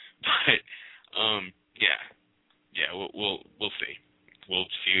 But Yeah. We'll see. We'll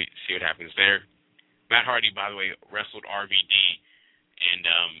see what happens there. Matt Hardy, by the way, wrestled RVD, and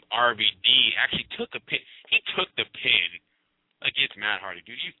RVD actually took a pin. He took the pin against Matt Hardy.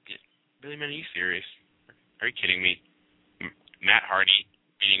 Dude, really, man? Are you serious? Are you kidding me? Matt Hardy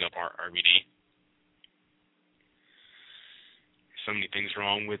beating up RVD. So many things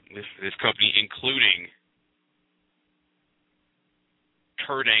wrong with this company, including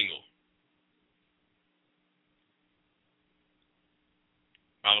Kurt Angle.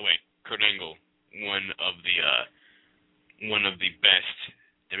 By the way, Kurt Angle, one of the best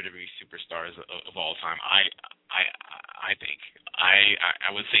WWE superstars of all time. I think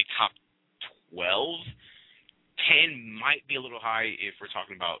I would say top 12. 10 might be a little high if we're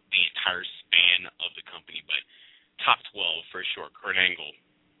talking about the entire span of the company, but top 12 for sure. Kurt Angle,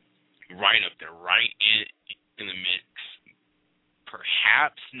 right up there, right in the mix.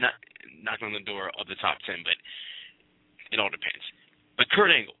 Perhaps not knocking on the door of the top 10, but it all depends. But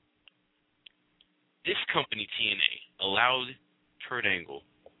Kurt Angle, this company, TNA, allowed Kurt Angle,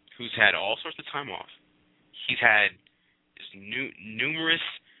 who's had all sorts of time off. He's had just numerous,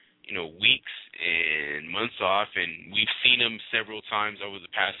 weeks and months off, and we've seen him several times over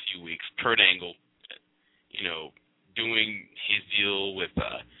the past few weeks. Kurt Angle, doing his deal with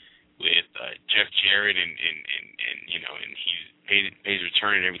Jeff Jarrett, and he's paid his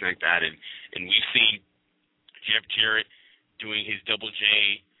return and everything like that, and we've seen Jeff Jarrett doing his Double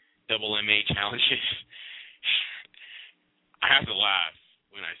J, Double MA challenges. I have to laugh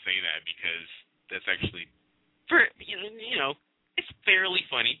when I say that because that's actually, it's fairly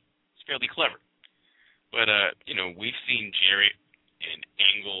funny. It's fairly clever. But, we've seen Jarrett and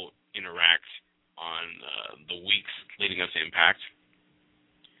Angle interact on the weeks leading up to Impact.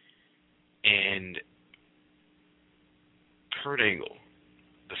 And Kurt Angle,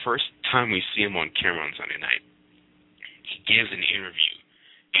 the first time we see him on camera on Sunday night, he gives an interview,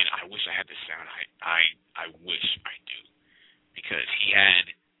 and I wish I had the sound. I wish I do, because he had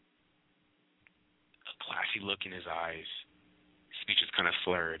a classy look in his eyes. His speech was kind of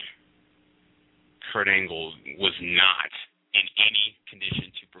slurred. Kurt Angle was not in any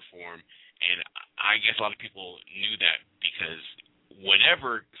condition to perform, and I guess a lot of people knew that because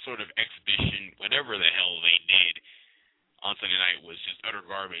whatever sort of exhibition, whatever the hell they did on Sunday night was just utter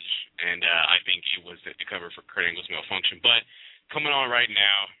garbage, and I think it was the cover for Kurt Angle's malfunction. But coming on right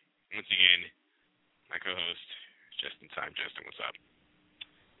now, once again, my co-host, Justin Tyme. Justin, what's up?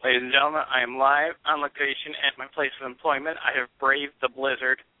 Ladies and gentlemen, I am live on location at my place of employment. I have braved the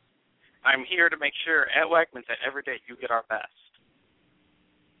blizzard. I'm here to make sure at Wegmans that every day you get our best.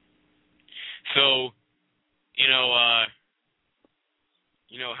 So,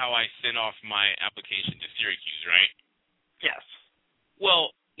 how I sent off my application to Syracuse, right? Yes.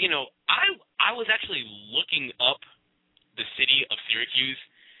 Well, I was actually looking up the city of Syracuse,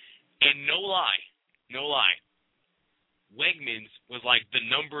 and no lie, Wegmans was like the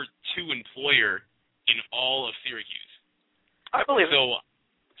number 2 employer in all of Syracuse. I believe it.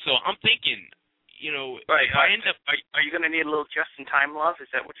 So I'm thinking, right, if I end up... Are you going to need a little just-in-time love? Is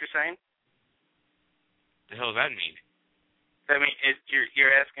that what you're saying? The hell does that mean? I mean,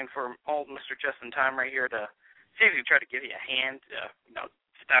 you're asking for old Mr. Just-in-Time right here to see if he can try to give you a hand to,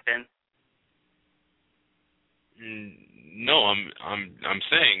 step in. No, I'm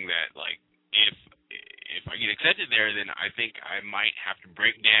saying that, like, if I get accepted there, then I think I might have to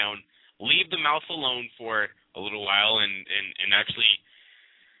break down, leave the mouth alone for a little while, and actually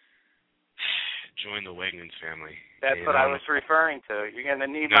join the Wegmans family. That's what I was referring to. You're going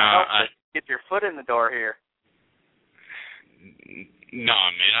to need my help to get your foot in the door here. No,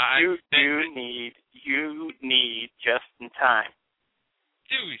 man. You need just in time.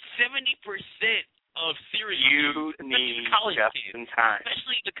 Dude, 70% of Syracuse. You need just in time.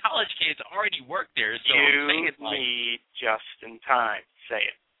 Especially the college kids already work there. So you need just in time. Say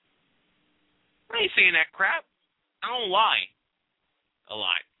it. I ain't saying that crap. I don't lie a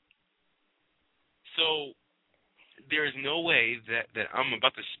lot. So there is no way that I'm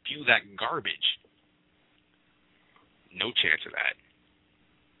about to spew that garbage. No chance of that.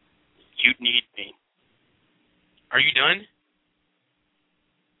 You need me. Are you done?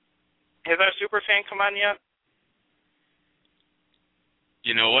 Has our super fan come on yet?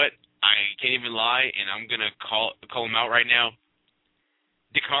 You know what? I can't even lie, and I'm going to call him out right now.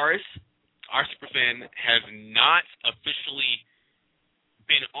 Dakaris, our super fan, has not officially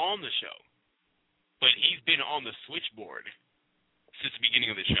been on the show, but he's been on the switchboard since the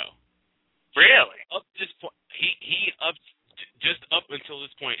beginning of the show. Really? Up to this point, he just up until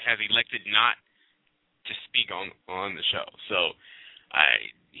this point has elected not to speak on the show. So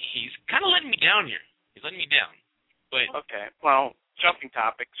he's kind of letting me down here. He's letting me down. But okay, well, jumping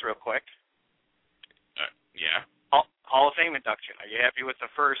topics real quick. Yeah. Hall of Fame induction. Are you happy with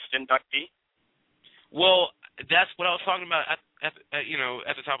the first inductee? Well, that's what I was talking about at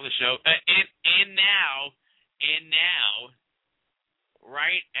the top of the show. And now,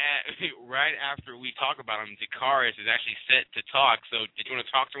 right after we talk about him, Dakaris is actually set to talk. So, did you want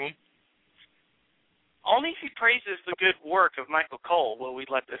to talk to him? Only if he praises the good work of Michael Cole will we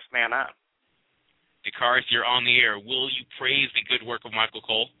let this man on. Dakaris, you're on the air. Will you praise the good work of Michael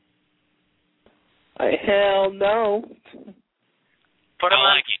Cole? Hell no. Put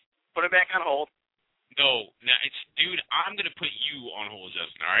it back on hold. No, dude, I'm gonna put you on hold,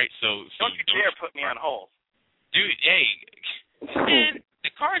 Justin. All right, so don't you dare put me on hold, dude. Hey, man,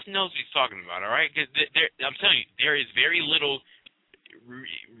 Dakaris knows what he's talking about. All right, because I'm telling you, there is very little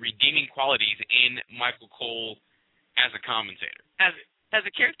redeeming qualities in Michael Cole as a commentator. As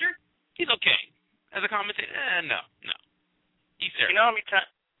a character, he's okay. As a commentator, no. He's there. You know how many times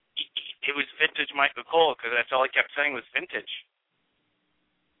it was vintage Michael Cole because that's all he kept saying was vintage.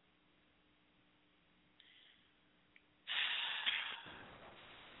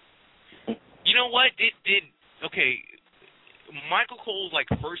 You know what? Okay, Michael Cole's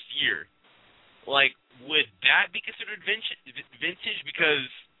first year, would that be considered vintage? Because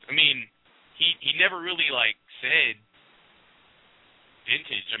I mean, he never really said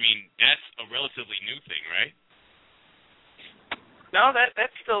vintage. I mean, that's a relatively new thing, right? No,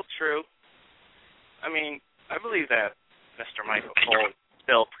 that's still true. I mean, I believe that Mr. Michael Cole is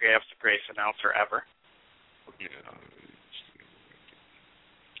still perhaps the greatest announcer ever. Yeah,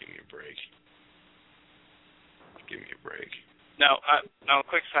 give me a break. Now,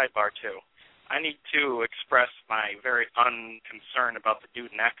 quick sidebar too. I need to express my very unconcern about the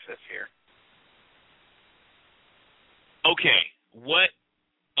dude Nexus here. Okay, what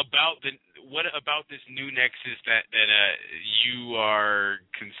about this new Nexus that you are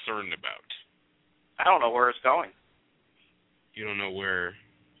concerned about? I don't know where it's going. You don't know where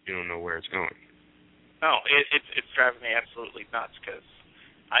it's going. No, it's driving me absolutely nuts because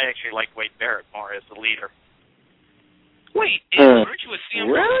I actually like Wade Barrett more as the leader. Wait, aren't you a CM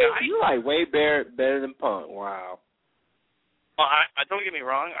Punk really? guy? You like Wade Barrett better than Punk? Wow. Well, I don't get me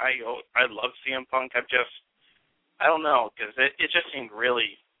wrong. I love CM Punk. I don't know because it just seemed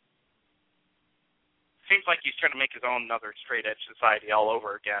really. Seems like he's trying to make his own another straight edge society all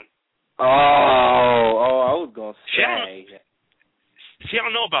over again. I was gonna say. See, I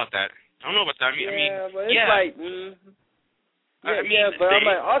don't know about that. I mean, but it's yeah. but I'm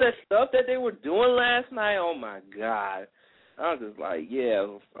like, all that stuff that they were doing last night, oh my God. I was just like,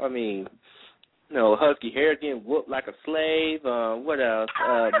 I mean, Husky Hair getting whooped like a slave. What else?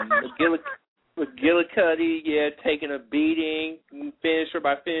 McGillicuddy, taking a beating, finisher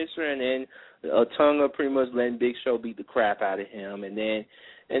by finisher, and then Tonga pretty much letting Big Show beat the crap out of him. And then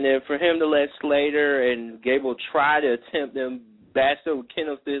for him to let Slater and Gable try to attempt them bashed with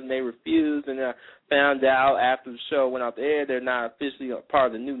candlesticks and they refused, and I found out after the show went off the air they're not officially a part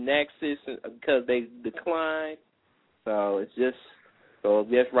of the new Nexus because they declined. So it's just I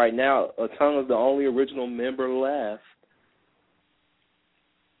guess right now Otunga's the only original member left.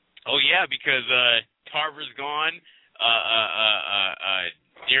 Oh yeah, because Tarver's gone,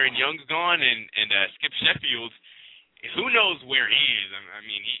 Darren Young's gone, and Skip Sheffield. Who knows where he is? I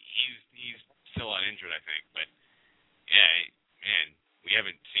mean, he's still uninjured, I think. But yeah, man, we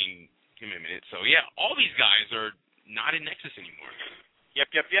haven't seen him in a minute. So yeah, all these guys are not in Nexus anymore.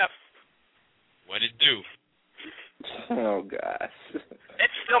 Yep. What it do? Oh gosh.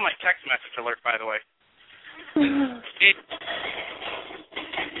 It's still my text message alert, by the way.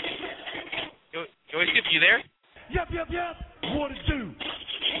 Yo, Skip, you there? Yep. What it do?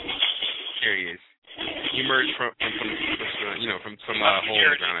 There he is. He emerged from some hole in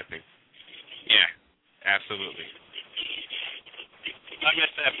the ground, I think. Yeah, absolutely. I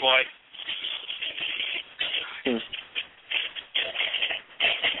miss that boy.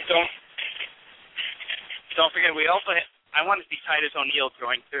 Don't forget, we also I want to see Titus O'Neil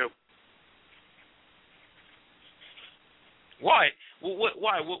join too. Why?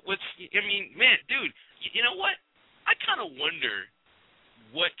 Why? I mean, man, dude, you know what? I kind of wonder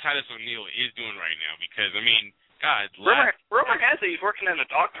what Titus O'Neil is doing right now because, I mean, God. Rumor has it he's working in a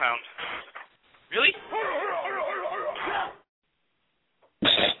dog pound. Really?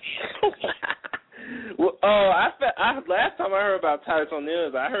 Last time I heard about Titus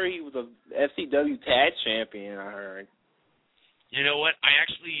O'Neil, I heard he was a FCW tag champion. I heard. You know what? I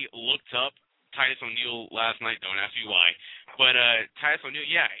actually looked up Titus O'Neil last night. Don't ask me why, but Titus O'Neil,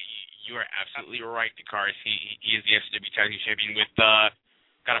 yeah, you are absolutely right, Dakaris. He is the FCW tag team champion with God,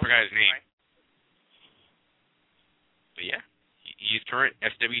 I forgot his name. he is current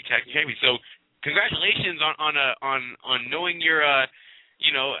FW Tag Team Champion. So congratulations on knowing your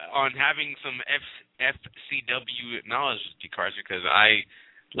on having some FCW knowledge, D-Cars, because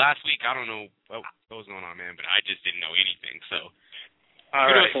last week I don't know what was going on, man, but I just didn't know anything. So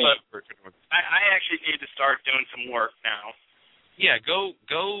all right. I actually need to start doing some work now. Yeah, go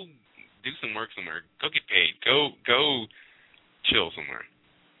do some work somewhere. Go get paid. Go chill somewhere.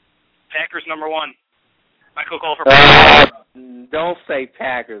 Packers number 1. Michael Cole for Don't say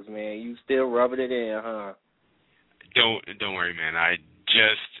Packers, man. You still rubbing it in, huh? Don't worry, man. I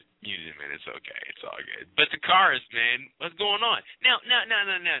just muted it, man. It's okay. It's all good. But the Cars, man, what's going on? No, man.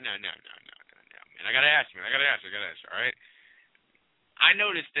 I gotta ask you, all right? I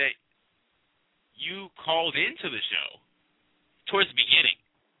noticed that you called into the show towards the beginning,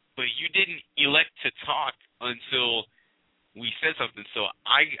 but you didn't elect to talk until we said something. So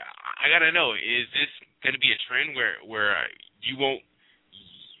I gotta know, is this gonna be a trend where you won't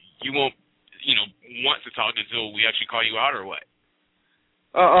want to talk until we actually call you out, or what?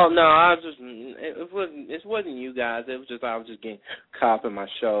 Oh no, it wasn't you guys. It was just I was just getting caught in my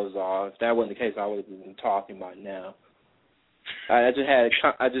shows off. If that wasn't the case, I would have been talking by now. I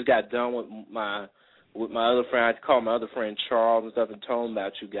just got done with my other friend. I called my other friend Charles and stuff and told him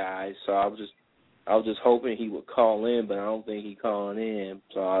about you guys. So I was just hoping he would call in, but I don't think he called in.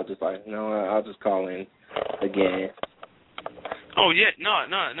 So I was just like, no, I'll just call in again. Oh yeah, no,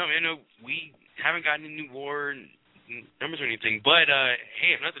 man. No, we haven't gotten any new war numbers or anything. But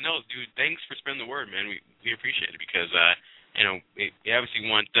hey, if nothing else, dude, thanks for spreading the word, man. We appreciate it because we obviously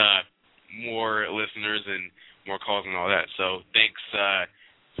want more listeners and more calls and all that. So thanks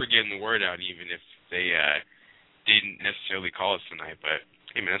for getting the word out, even if they didn't necessarily call us tonight. But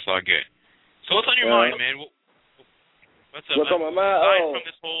hey, man, that's all good. So what's on your mind, man? What's up? What's on my mind? Aside from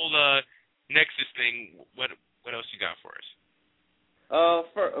this whole Nexus thing, what else you got for us?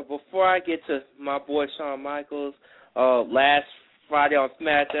 Before I get to my boy Shawn Michaels, last Friday on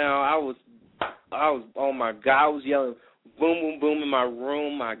SmackDown, I was oh my God, I was yelling boom, boom, boom in my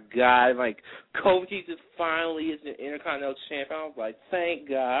room. My God, like Kofi just finally is the Intercontinental Champion. I was like, thank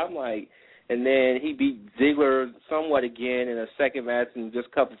God. I'm like, and then he beat Ziggler somewhat again in a second match in just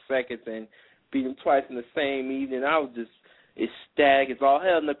a couple seconds, and beat him twice in the same evening. I was just ecstatic as all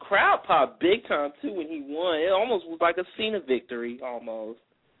hell, and the crowd popped big time too when he won. It almost was like a Cena victory, almost.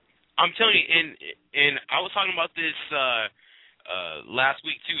 I'm telling you, and I was talking about this last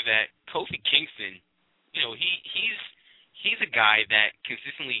week too. That Kofi Kingston, he's a guy that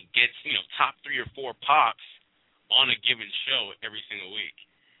consistently gets top 3 or 4 pops on a given show every single week,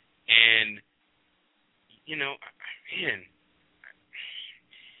 and man,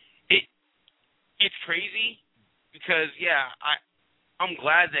 it's crazy because I'm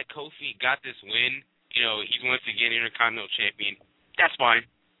glad that Kofi got this win. He's once again Intercontinental Champion. That's fine.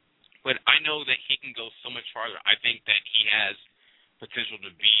 But I know that he can go so much farther. I think that he has potential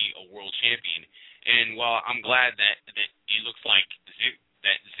to be a world champion. And while I'm glad that it looks like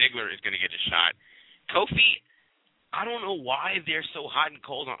that Ziggler is going to get a shot, Kofi, I don't know why they're so hot and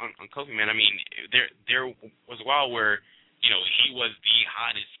cold on Kofi, man. I mean, there was a while where, he was the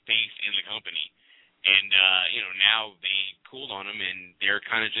hottest face in the company. And, now they cooled on him, and they're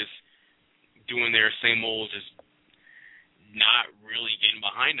kind of just doing their same old, just not really getting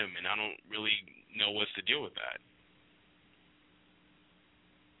behind him, and I don't really know what's to deal with that.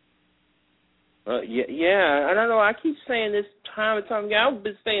 I don't know. I keep saying this time and time again. I've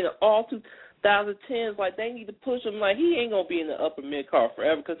been saying it all 2010s. Like, they need to push him. Like, he ain't going to be in the upper mid-card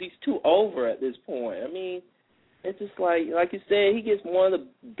forever because he's too over at this point. I mean, it's just like you said, he gets one of the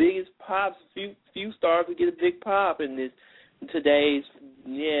biggest pops. Few stars would get a big pop in today's, I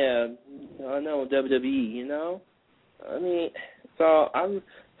know, WWE, I mean, so I'm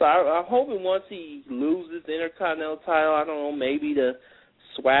hoping once he loses the Intercontinental title, I don't know, maybe the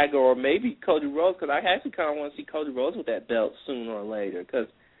Swagger or maybe Cody Rhodes, because I actually kind of want to see Cody Rhodes with that belt sooner or later, because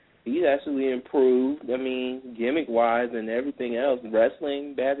he's actually improved, I mean, gimmick-wise and everything else,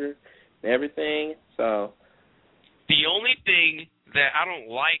 wrestling better and everything, so. The only thing that I don't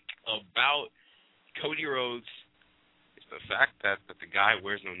like about Cody Rhodes is the fact that the guy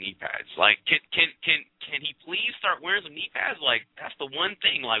wears no knee pads. Like, can he please start wearing some knee pads? Like, that's the one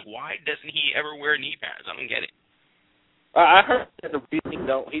thing. Like, why doesn't he ever wear knee pads? I don't get it. I heard that the reason he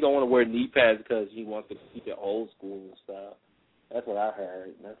don't want to wear knee pads because he wants to keep it old school and stuff. That's what I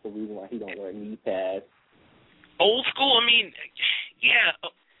heard. That's the reason why he don't wear knee pads. Old school? I mean, yeah.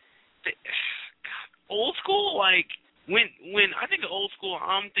 Old school, like, when I think of old school,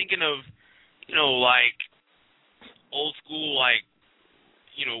 I'm thinking of, like, old school, like,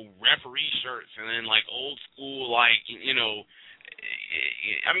 referee shirts, and then, like, old school, like,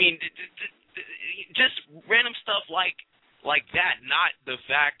 I mean, just random stuff like that, not the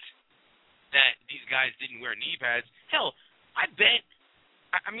fact that these guys didn't wear knee pads. Hell, I bet,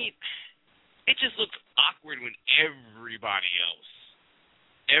 I mean, it just looks awkward when everybody else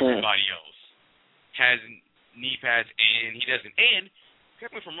has knee pads and he doesn't. And,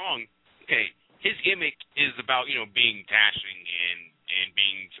 correct me if I'm wrong, okay, his gimmick is about, being dashing and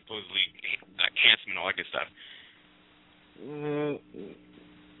being supposedly handsome and all that good stuff.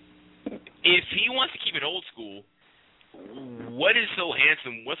 If he wants to keep it old school, what is so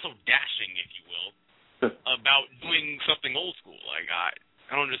handsome, what's so dashing, if you will, about doing something old school? Like, I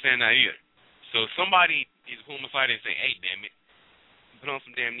don't understand that either. So somebody needs to pull him aside and say, hey, damn it, put on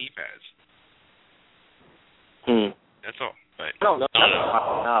some damn knee pads. That's all. But no.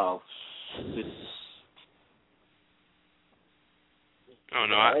 Oh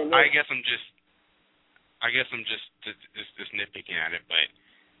no, I guess I'm just nitpicking at it, but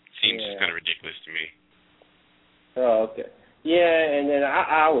it seems just kind of ridiculous to me. Oh, okay. Yeah, and then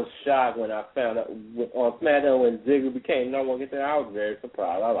I was shocked when I found out on SmackDown when Ziggler became number one contender. I was very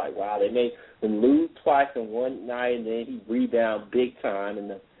surprised. I was like, wow, they made him lose twice in one night, and then he rebounded big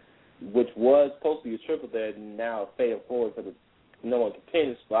time, which was supposed to be a triple threat, and now it's fatal forward for the number one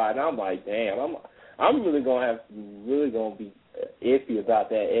contender spot. And I'm like, damn, I'm really gonna be iffy about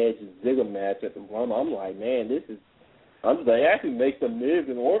that Edge and Ziggler match at the moment. I'm like, man, they actually make the Miz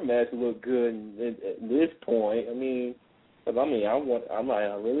and Orton match look good at this point. I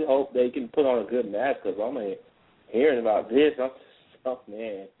really hope they can put on a good match because hearing about this, I'm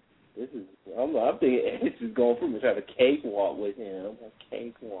thinking Edge is going to pretty much have a cakewalk with him. A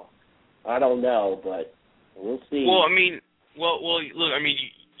cakewalk. I don't know, but we'll see. Well, look,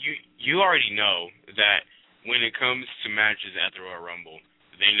 you already know that when it comes to matches at the Royal Rumble,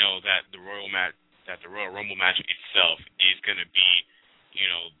 they know that the Royal Rumble match itself is going to be,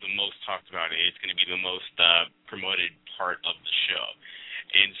 the most talked about. It's going to be the most promoted part of the show.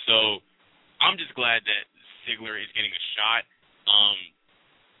 And so I'm just glad that Ziggler is getting a shot.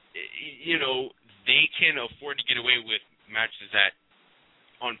 They can afford to get away with matches that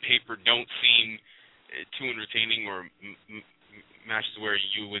on paper don't seem too entertaining or matches where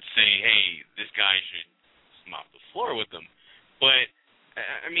you would say, hey, this guy should mop the floor with them. But,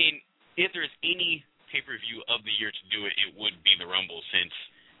 if there's any pay-per-view of the year to do it, it would be the Rumble since,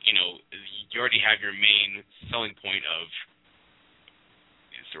 you already have your main selling point of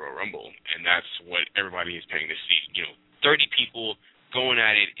it's the Royal Rumble, and that's what everybody is paying to see. 30 people going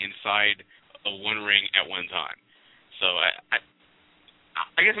at it inside of one ring at one time. So I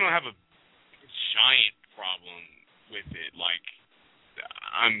guess I don't have a giant problem with it like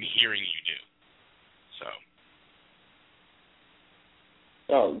I'm hearing you do. So.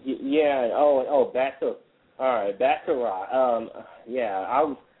 Oh yeah. Back to Raw.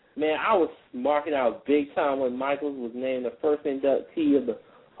 I was marking out big time when Michaels was named the first inductee of the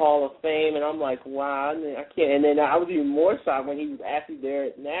Hall of Fame, and I'm like, wow, I can't. And then I was even more shocked when he was actually there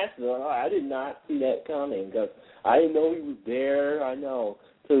at Nashville. I did not see that coming because I didn't know he was there. I know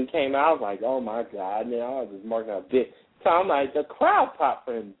till he came out. I was like, oh my God. And then I was just marking out big time. Like the crowd popped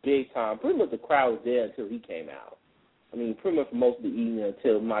for him big time. Pretty much the crowd was there until he came out. Pretty much for most of the evening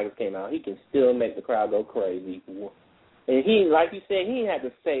until Michaels came out. He can still make the crowd go crazy. And he, like you said, he didn't have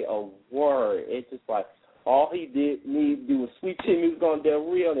to say a word. It's just like all he needed to do was Sweet Chin Music on Del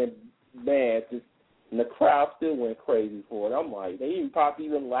Rio, and and the crowd still went crazy for it. I'm like, they even popped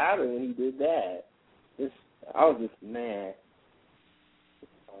even louder when he did that. I was just mad.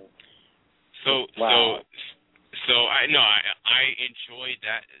 Wow. So I enjoyed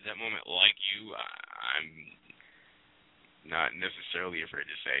that moment like you. I'm not necessarily afraid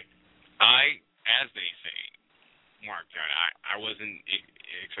to say. As they say, Mark, I wasn't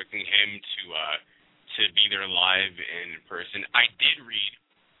expecting him to be there live and in person. I did read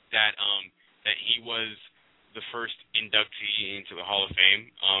that he was the first inductee into the Hall of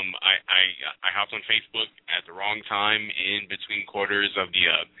Fame. I hopped on Facebook at the wrong time in between quarters of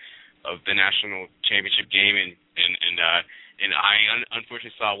the national championship game, and I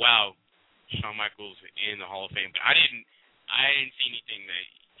unfortunately saw, wow, Shawn Michaels in the Hall of Fame, but I didn't see anything that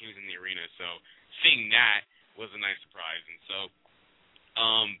he was in the arena, so seeing that was a nice surprise. And so,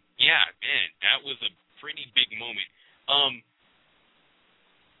 yeah, man, that was a pretty big moment.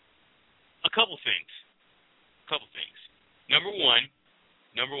 A couple things. Number one,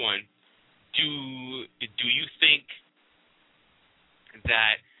 do you think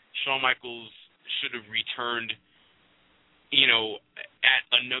that Shawn Michaels should have returned, at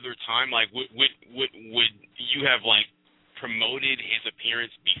another time? Like, would you have promoted his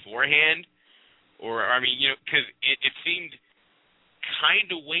appearance beforehand? Or, because it seemed kind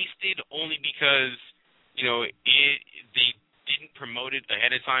of wasted only because, they didn't promote it ahead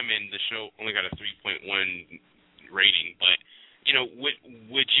of time and the show only got a 3.1 rating. But,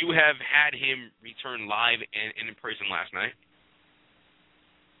 would you have had him return live and in person last night?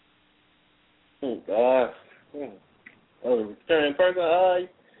 Return in person?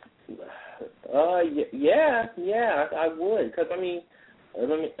 Yeah, I would. Because,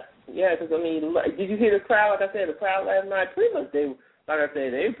 did you hear the crowd? Like I said, the crowd last night, pretty much they were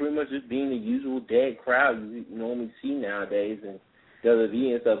pretty much just being the usual dead crowd you normally see nowadays and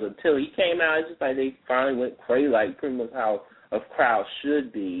WWE and stuff. Until he came out, it's just like they finally went crazy, like pretty much how a crowd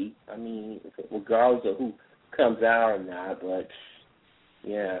should be. I mean, regardless of who comes out or not. But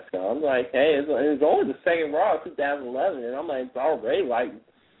yeah, so I'm like, hey, it's only the second Raw of 2011, and I'm like, it's already like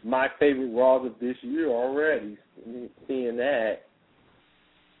my favorite Raws of this year already. Seeing that.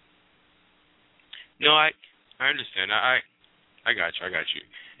 No, I understand. I got you.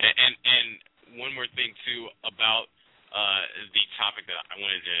 And one more thing too about the topic that I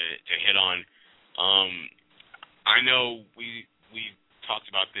wanted to hit on. I know we talked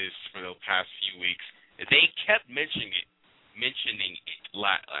about this for the past few weeks. They kept mentioning it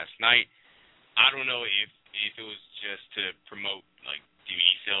last night. I don't know if it was just to promote like DVD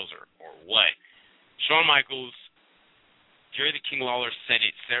sales or what. Shawn Michaels, Jerry the King Lawler said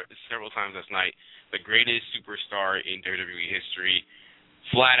it several times last night. The greatest superstar in WWE history.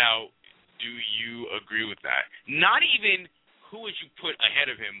 Flat out, do you agree with that? Not even who would you put ahead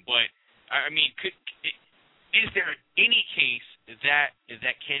of him, but I mean, is there any case that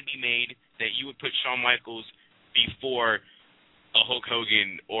can be made that you would put Shawn Michaels before a Hulk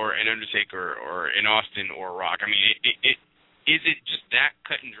Hogan or an Undertaker or an Austin or a Rock? I mean, is it just that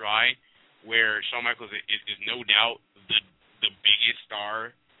cut and dry where Shawn Michaels is no doubt the biggest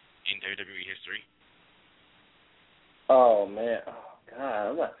star in WWE history? Oh man, oh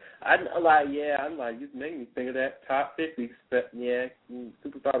God, I'm like, just making me think of that top 50,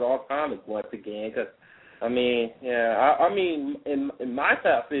 superstar of all time once again. Because I mean, in my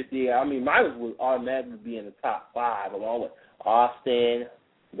top 50, Michaels would automatically be in the top 5, along with Austin,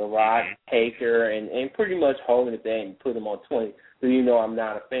 The Rock, Taker, and pretty much Hogan if they didn't put him on 20. So I'm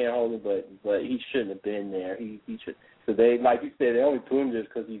not a fan of Hogan, but he shouldn't have been there. He should. So they, like you said, they only put him just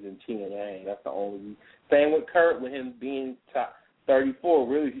because he's in TNA. That's the only reason. Same with Kurt, with him being top 34.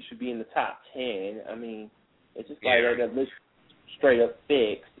 Really, he should be in the top 10. I mean, it's just like that looks straight up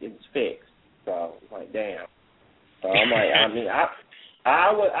fixed. It's fixed. So I'm like, damn. So I'm like,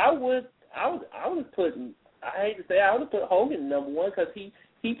 I would put. I hate to say, I would have put Hogan number 1 because he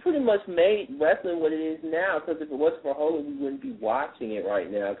pretty much made wrestling what it is now. Because if it wasn't for Hogan, we wouldn't be watching it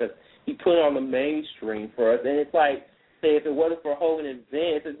right now. Because he put it on the mainstream for us. And it's like, say, if it wasn't for Hogan and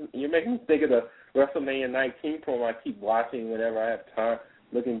Vince, you're making me think of the WrestleMania 19 promo I keep watching whenever I have time,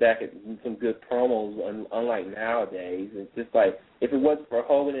 looking back at some good promos, unlike nowadays. It's just like, if it wasn't for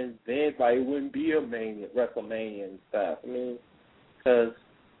Hogan and Vince, like, it wouldn't be a WrestleMania and stuff. I mean, because,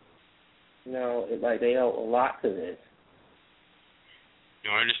 they owe a lot to this.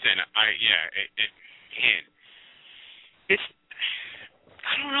 No, I understand. It's,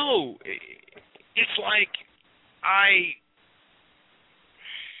 I don't know. It's like I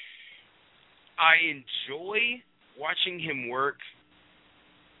enjoy watching him work,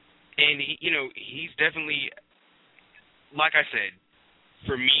 and he's definitely, like I said,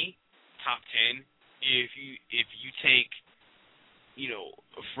 for me, top 10. If you take,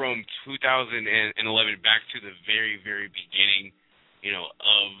 from 2011 back to the very, very beginning,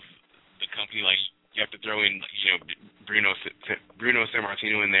 of the company, like you have to throw in, Bruno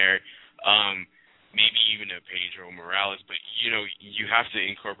Sammartino in there, maybe even a Pedro Morales, but you have to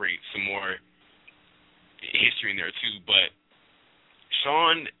incorporate some more history in there too. But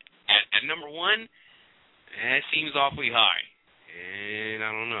Shawn at number 1, that seems awfully high, and I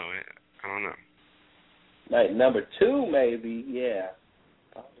don't know. Like number 2, maybe, yeah.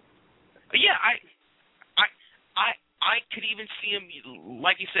 Yeah, I could even see him,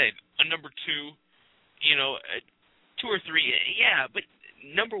 like you said, a number 2, 2 or 3, yeah, but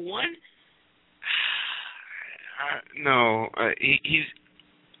number 1, no, he's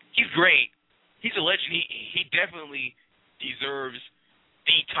great. He's a legend. He definitely deserves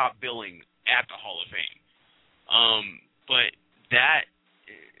the top billing at the Hall of Fame. But that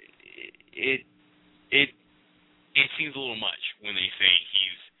it seems a little much when they say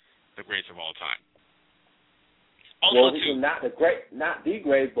he's the greatest of all time. Also, well, not the greatest,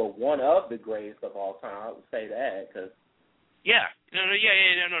 but one of the greatest of all time. I would say that because. Yeah,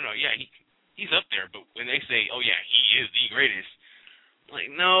 he's up there. But when they say, he is the greatest,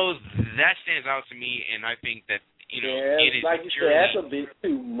 like, no, that stands out to me, and I think that it is like you said, that's a bit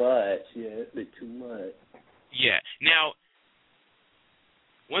too much. Yeah, it's a bit too much. Yeah. Now,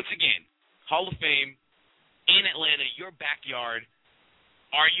 once again, Hall of Fame in Atlanta, your backyard.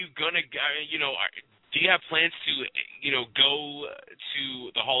 Are you gonna, do you have plans to, go to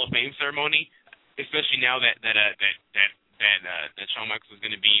the Hall of Fame ceremony, especially now that Shawn Michaels is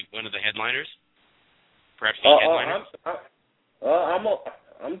going to be one of the headliners, perhaps the headliner?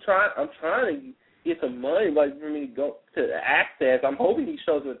 I'm trying to get some money, like for me to go to the Access. I'm hoping he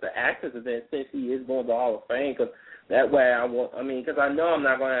shows up at the Access event since he is going to the Hall of Fame, because that way because I know I'm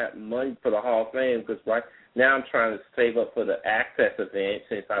not going to have money for the Hall of Fame, because right now I'm trying to save up for the Access event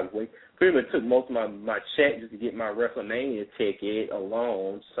since I pretty much took most of my check just to get my WrestleMania ticket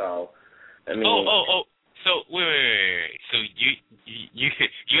alone. So, I mean. So wait. So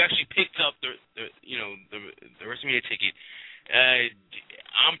you actually picked up the WrestleMania ticket.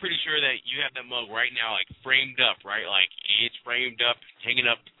 I'm pretty sure that you have that mug right now, like framed up, right? Like it's framed up, hanging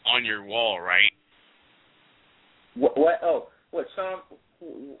up on your wall, right? What? Sean?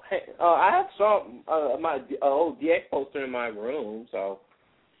 I have some my old DX poster in my room, so.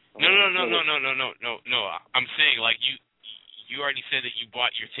 No. I'm saying, like, you already said that you bought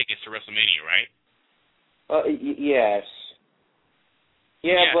your tickets to WrestleMania, right? Yes.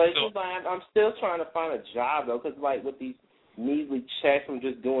 Yeah, but so, it's just like I'm still trying to find a job though, because like with these measly checks from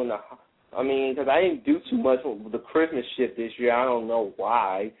just doing because I didn't do too much with the Christmas shift this year. I don't know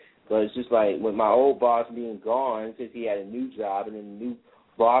why, but it's just like with my old boss being gone since he had a new job, and then the new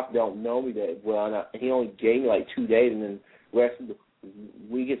boss don't know me that well, and he only gave me like 2 days, and then the rest of the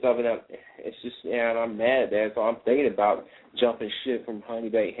week it's up and up. It's just, and I'm mad at that, so I'm thinking about jumping ship from Honey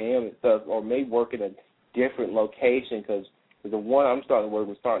Baked Ham and stuff, or maybe working a different location, because the one I'm starting to work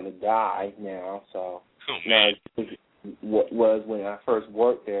was starting to die now. So what was when I first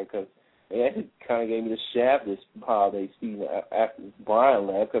worked there, because it kind of gave me the shaft this holiday season after Brian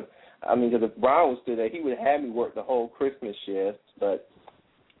left. Because if Brian was still there, he would have had me work the whole Christmas shift, but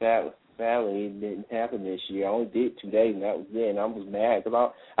sadly it didn't happen this year. I only did 2 days, and that was it. And I was mad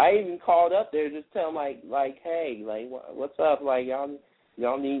because I even called up there just tell them like, hey, like what's up? Like y'all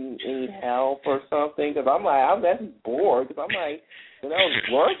need any help or something? Because I'm actually bored. Because I'm like, when I was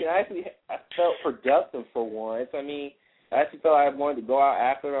working, I felt productive for once. I actually felt I wanted to go out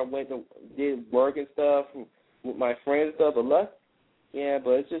after I went to did work and stuff with my friends and stuff. But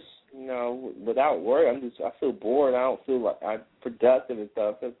but it's just without work, I feel bored. I don't feel like I'm productive and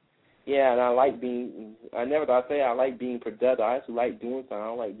stuff. And I like being. I never thought I'd say I like being productive. I actually like doing something. I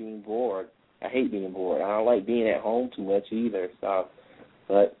don't like being bored. I hate being bored. I don't like being at home too much either. So.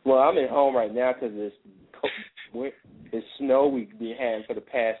 But I'm at home right now because it's snow we've been having for the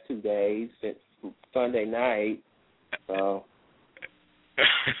past 2 days since Sunday night. So.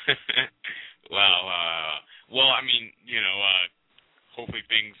 Wow. Well, hopefully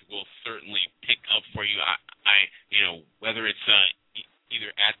things will certainly pick up for you. Whether it's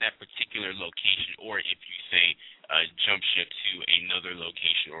either at that particular location or if you say jump ship to another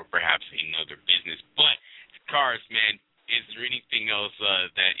location or perhaps another business. But Cars, man. Is there anything else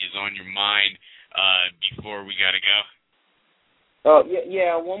that is on your mind before we gotta go? Oh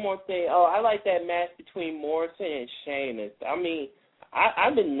yeah. One more thing. I like that match between Morrison and Sheamus.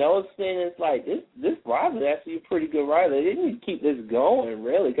 I've been noticing it's like this rivalry is actually a pretty good rivalry. They need to keep this going,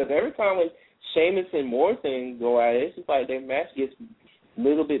 really, because every time when Sheamus and Morrison go at it, it's just like their match gets a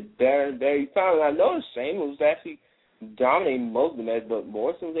little bit better and better each time. And I noticed Sheamus was actually dominating most of the match, but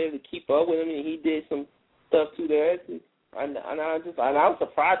Morrison was able to keep up with him, and he did some stuff too there. And I was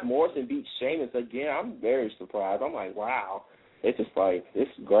surprised Morrison beat Sheamus again. I'm very surprised. I'm like, wow, it's just like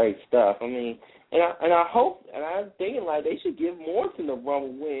it's great stuff. And I hope, and I'm thinking like they should give Morrison the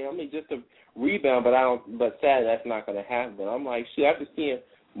Rumble win. Just a rebound, but sadly that's not going to happen. But I'm like, shit, after seeing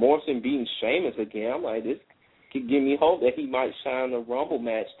Morrison beating Sheamus again, I'm like, this could give me hope that he might shine the Rumble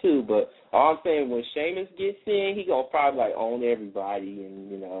match too. But all I'm saying, when Sheamus gets in, he gonna probably like own everybody,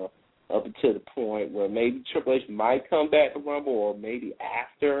 and up until the point where maybe Triple H might come back to Rumble, or maybe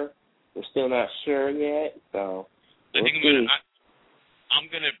after. We're still not sure yet. So I think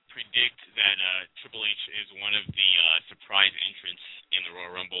I'm gonna predict that Triple H is one of the surprise entrants in the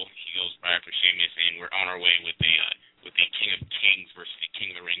Royal Rumble. He goes right after Sheamus, and we're on our way with the King of Kings versus the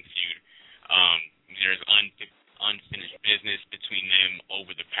King of the Ring feud. There's unfinished business between them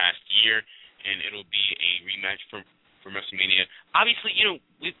over the past year, and it'll be a rematch for WrestleMania. Obviously,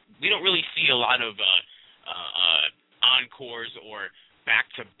 we don't really see a lot of encores or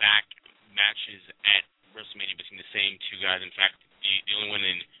back-to-back matches at WrestleMania between the same two guys. In fact, the only one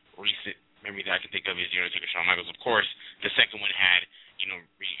in recent memory that I can think of is Undertaker, Shawn Michaels. Of course, the second one had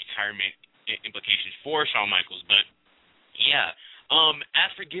retirement implications for Shawn Michaels. But yeah,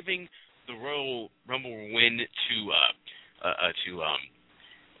 as for giving the Royal Rumble win to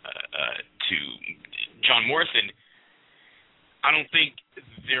John Morrison, I don't think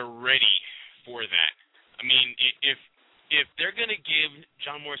they're ready for that. I mean, if they're gonna give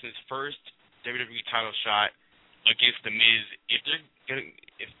John Morrison's first WWE title shot against The Miz,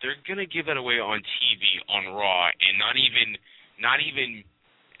 if they're gonna give that away on TV on Raw and not even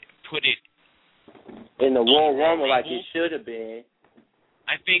put it in the Royal Rumble like it should have been,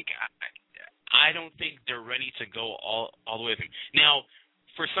 I don't think they're ready to go all the way with him. Now,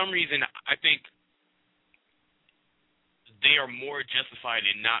 for some reason, I think they are more justified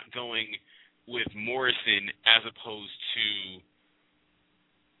in not going with Morrison as opposed to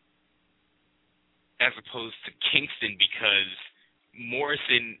Kingston, because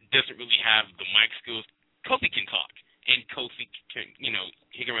Morrison doesn't really have the mic skills. Kofi can talk, and Kofi can,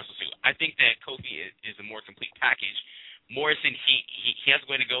 he can wrestle too. I think that Kofi is a more complete package. Morrison, he has a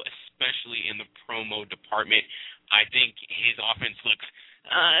way to go, especially in the promo department. I think his offense looks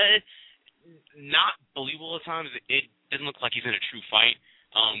not believable at times. It doesn't look like he's in a true fight.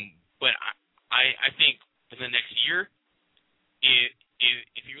 But I think for the next year, if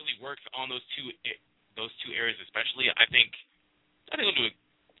he really works on those two areas especially, I think he'll do it.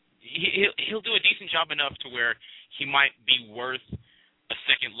 He'll do a decent job enough to where he might be worth a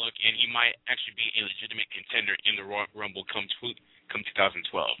second look, and he might actually be a legitimate contender in the Royal Rumble come 2012,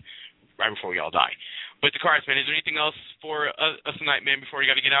 right before we all die. But the cards, man, is there anything else for us tonight, man, before we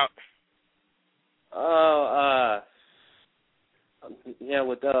got to get out?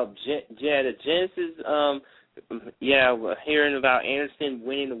 With the Genesis, hearing about Anderson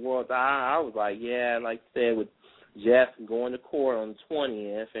winning the world, I was like, like I said, with Jeff going to court on the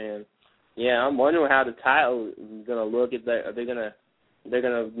 20th, and I'm wondering how the title is gonna look. Are they gonna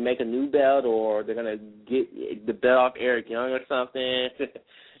make a new belt, or they're gonna get the belt off Eric Young or something?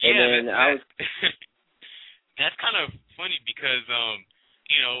 That's kind of funny because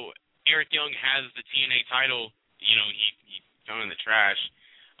Eric Young has the TNA title. He thrown in the trash.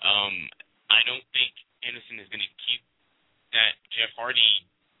 I don't think Anderson is going to keep that Jeff Hardy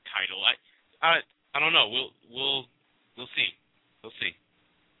title. I don't know. We'll see. We'll see.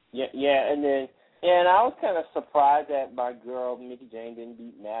 And I was kind of surprised that my girl Mickie James didn't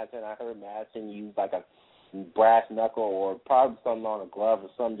beat Madison. I heard Madison use like a brass knuckle or probably something on a glove or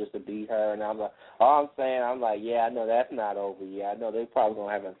something just to beat her. And I'm like, I know that's not over yet. I know they're probably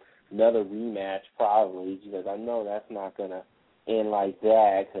gonna have another rematch probably, because I know that's not gonna end like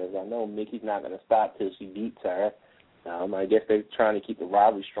that, because I know Mickey's not gonna stop till she beats her. I guess they're trying to keep the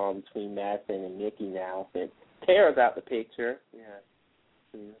rivalry strong between Madison and Mickey now. And Tara's out the picture.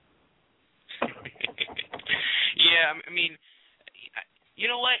 I mean, you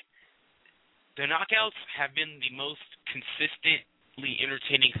know what? The knockouts have been the most consistently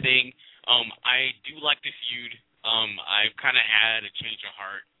entertaining thing. I do like the feud. I've kind of had a change of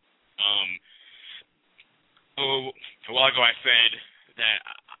heart. A while ago I said that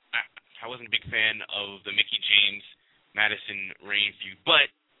I wasn't a big fan of the Mickie James Madison Reign feud,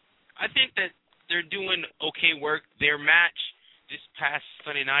 but I think that they're doing okay work. Their match this past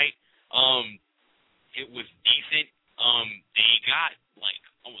Sunday night, it was decent. They got like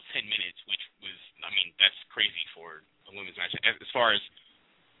almost 10 minutes, which was, that's crazy for a women's match. As far as,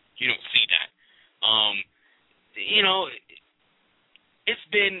 you don't see that. It's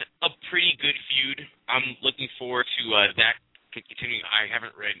been a pretty good feud. I'm looking forward to that continuing. I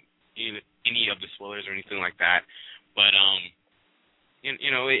haven't read any of the spoilers or anything like that, but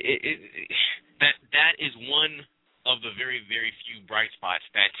that is one of the very, very few bright spots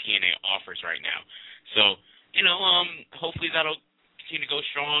that TNA offers right now. So, hopefully that'll continue to go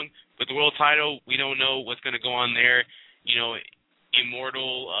strong. With the world title, we don't know what's going to go on there.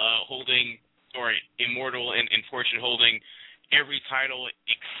 Immortal and Fortune holding every title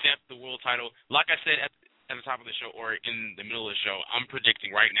except the world title. Like I said at the top of the show, or in the middle of the show, I'm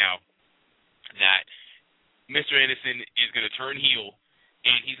predicting right now that Mr. Anderson is going to turn heel,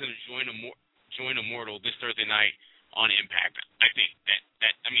 and he's going to join Immortal this Thursday night on Impact. I think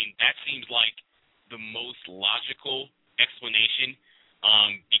that seems like the most logical explanation,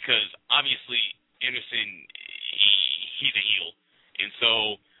 because obviously Anderson, he's a heel, and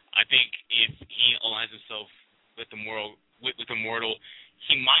so I think if he aligns himself with Immortal,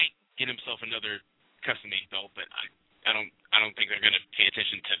 he might get himself another custom-made belt, but I don't think they're going to pay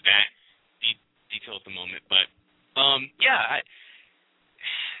attention to that detail at the moment. But I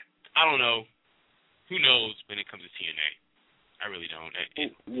don't know. Who knows when it comes to TNA? I really don't.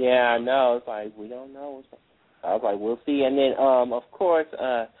 I know. It's like we don't know. I was like, we'll see. And then, of course,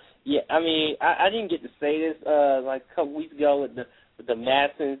 yeah, I mean, I didn't get to say this like a couple weeks ago with the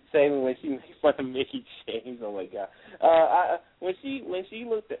Madison segment when she made fun of Mickey James. Oh my God! When she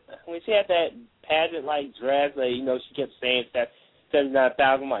had that pageant like dress, like, you know, she kept saying that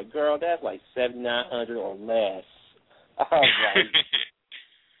 79,000. I'm like, girl, that's like 7,900 or less. I was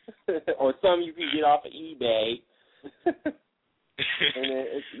like, or something you can get off of eBay. And then,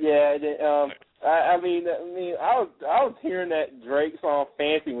 I mean, I was hearing that Drake song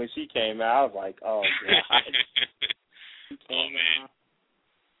 "Fancy" when she came out. I was like, oh God. Oh man.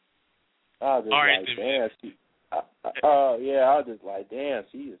 I was just like, damn. I was just like, damn.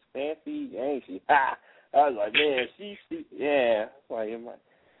 She is fancy, ain't she? Ha! I was like, man, yeah. Like, I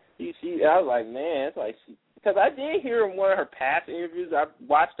was like, man, it's like because I did hear in one of her past interviews. I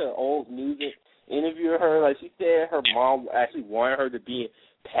watched an old music interview of her. Like, she said her mom actually wanted her to be in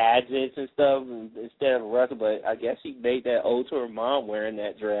pageants and stuff instead of a wrestler, but I guess she made that ode to her mom wearing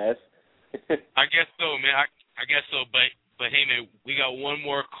that dress. I guess so, man. I guess so, but hey, man, we got one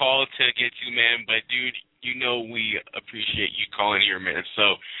more call to get to, man. But dude, you know we appreciate you calling here, man.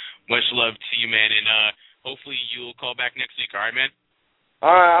 So much love to you, man, and hopefully you'll call back next week. All right, man.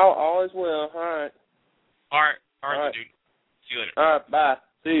 All right, I always will. All right, dude. See you later. All right, bye.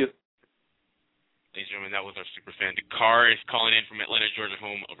 See you. Ladies and gentlemen, that was our super fan. Dakar is calling in from Atlanta, Georgia,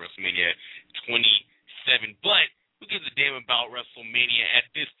 home of WrestleMania 27. But who gives a damn about WrestleMania at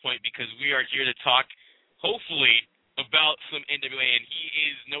this point? Because we are here to talk, hopefully, about some NWA. And he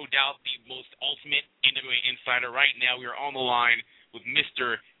is no doubt the most ultimate NWA insider. Right now, we are on the line with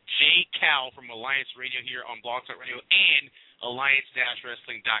Mr. Jay Cal from Alliance Radio here on Blog Talk Radio and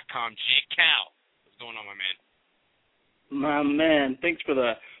Alliance-Wrestling.com. Jay Cal, what's going on, my man? My man, thanks for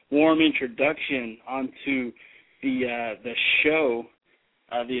the warm introduction onto the show,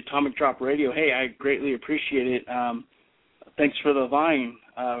 the Atomic Drop Radio. Hey, I greatly appreciate it. Thanks for the line.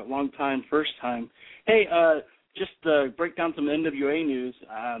 Long time, first time. Hey, just to break down some NWA news.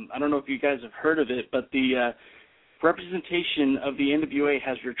 I don't know if you guys have heard of it, but the representation of the NWA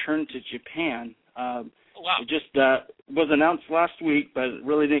has returned to Japan. Oh, wow. It just was announced last week, but it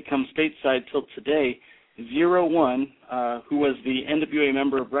really didn't come stateside till today. 01, who was the NWA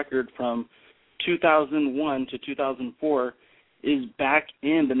member of record from 2001 to 2004, is back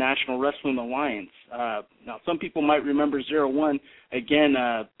in the National Wrestling Alliance. Now, some people might remember 01. Again,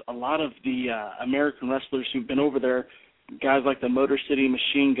 a lot of the American wrestlers who've been over there, guys like the Motor City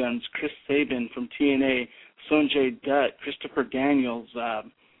Machine Guns, Chris Sabin from TNA, Sonjay Dutt, Christopher Daniels,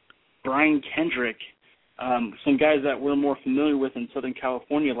 Brian Kendrick, some guys that we're more familiar with in Southern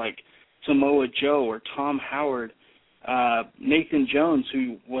California like Samoa Joe or Tom Howard, Nathan Jones,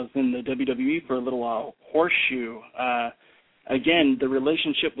 who was in the WWE for a little while, Horseshoe. Again, the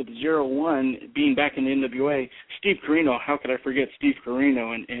relationship with 01 being back in the NWA, Steve Corino, how could I forget Steve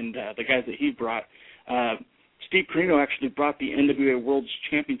Corino and the guys that he brought. Steve Corino actually brought the NWA World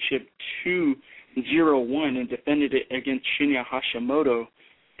Championship to 01 and defended it against Shinya Hashimoto.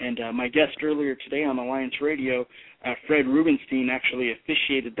 And my guest earlier today on Alliance Radio, Fred Rubenstein, actually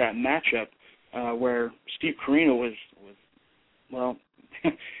officiated that matchup where Steve Corino was well,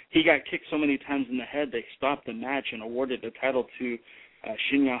 he got kicked so many times in the head they stopped the match and awarded the title to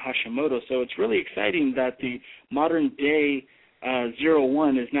Shinya Hashimoto. So it's really exciting that the modern-day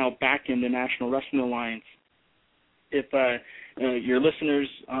 01 is now back in the National Wrestling Alliance. If your listeners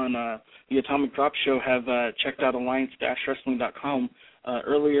on the Atomic Drop Show have checked out Alliance-Wrestling.com,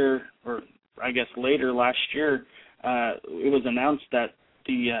 earlier, or I guess later last year, it was announced that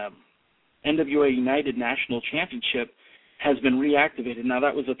the NWA United National Championship has been reactivated. Now,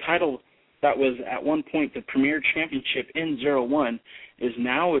 that was a title that was at one point the premier championship in 01, is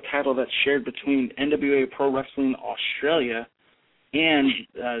now a title that's shared between NWA Pro Wrestling Australia and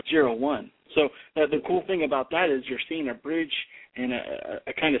 01. So the cool thing about that is you're seeing a bridge and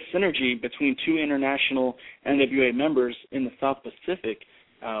a kind of synergy between two international NWA members in the South Pacific.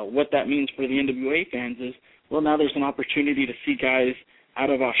 What that means for the NWA fans is, well, now there's an opportunity to see guys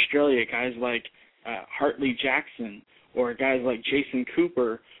out of Australia, guys like Hartley Jackson or guys like Jason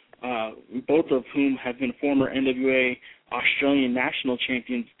Cooper, both of whom have been former NWA Australian national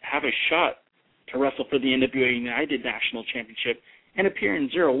champions, have a shot to wrestle for the NWA United National Championship and appear in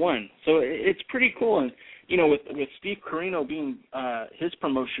 01. So it's pretty cool. And, you know, with Steve Corino being his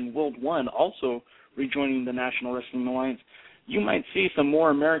promotion, World 1, also rejoining the National Wrestling Alliance, you might see some more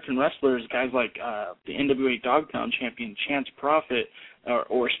American wrestlers, guys like the NWA Dogtown champion Chance Prophet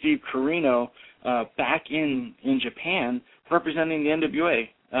or Steve Corino back in Japan representing the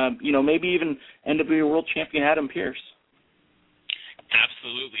NWA. You know, maybe even NWA World Champion Adam Pearce.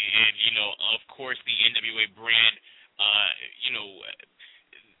 Absolutely, and of course, the NWA brand,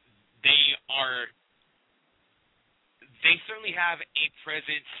 they certainly have a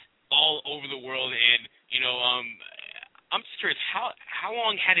presence all over the world, and I'm just curious, how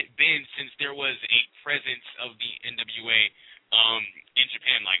long had it been since there was a presence of the NWA in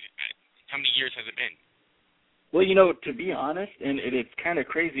Japan? Like, how many years has it been? Well, to be honest, and it's kind of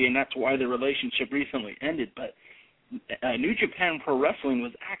crazy, and that's why the relationship recently ended, but New Japan Pro Wrestling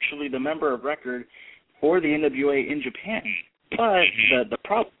was actually the member of record for the NWA in Japan. But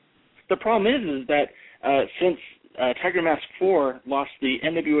the problem is that since Tiger Mask 4 lost the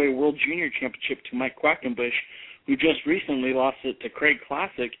NWA World Junior Championship to Mike Quackenbush, who just recently lost it to Craig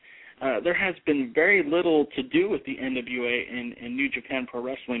Classic, there has been very little to do with the NWA in New Japan Pro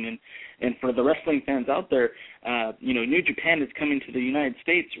Wrestling. And for the wrestling fans out there, New Japan is coming to the United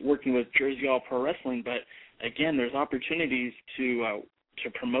States working with Jersey All Pro Wrestling, but again, there's opportunities to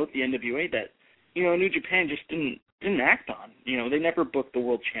promote the NWA that New Japan just didn't act on. They never booked the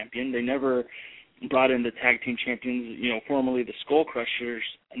world champion. They never brought in the tag team champions. Formerly the Skull Crushers,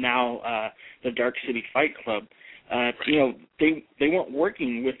 now the Dark City Fight Club. They weren't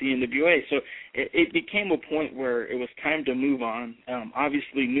working with the NWA, so it became a point where it was time to move on.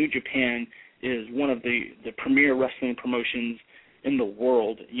 Obviously, New Japan is one of the premier wrestling promotions in the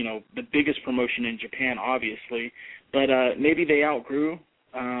world, the biggest promotion in Japan, obviously, but maybe they outgrew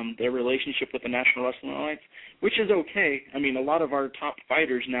their relationship with the National Wrestling Alliance, which is okay. I mean, a lot of our top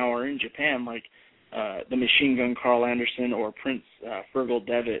fighters now are in Japan, like the Machine Gun Carl Anderson or Prince Fergal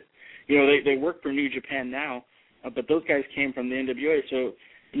Devitt. They work for New Japan now, but those guys came from the NWA, so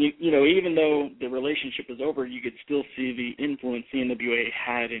even though the relationship is over, you could still see the influence the NWA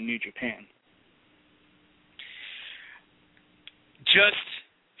had in New Japan. Just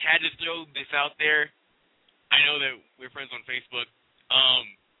had to throw this out there. I know that we're friends on Facebook.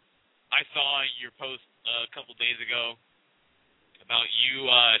 I saw your post a couple days ago about you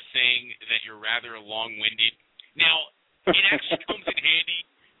saying that you're rather long-winded. Now, it actually comes in handy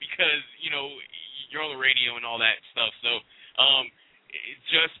because, you're on the radio and all that stuff. So,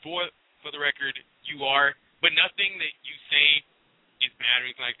 just for the record, you are, but nothing that you say is bad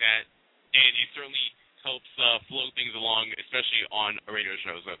or anything like that. And it certainly helps flow things along, especially on a radio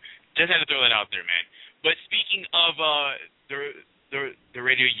show. So just had to throw that out there, man. But speaking of the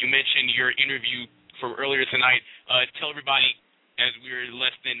radio, you mentioned your interview from earlier tonight. Tell everybody, as we're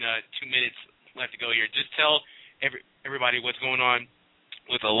less than 2 minutes left to go here, just tell everybody what's going on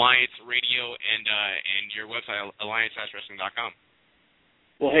with Alliance Radio and your website, alliance-wrestling.com.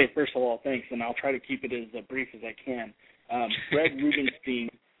 Well, hey, first of all, thanks, and I'll try to keep it as brief as I can. Fred Rubenstein,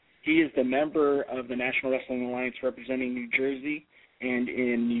 he is the member of the National Wrestling Alliance representing New Jersey and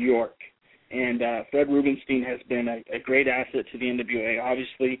in New York. And Fred Rubenstein has been a great asset to the NWA.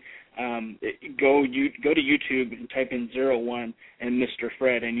 Obviously, go to YouTube and type in 01 and Mr.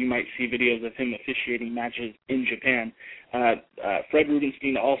 Fred, and you might see videos of him officiating matches in Japan. Fred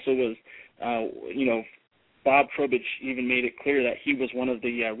Rubenstein also was, Bob Probich even made it clear that he was one of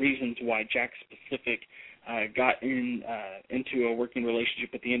the reasons why Jack Specific got into a working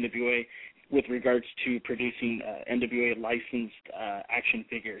relationship with the NWA with regards to producing NWA licensed action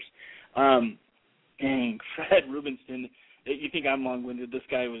figures. Dang, Fred Rubenstein, you think I'm long-winded. This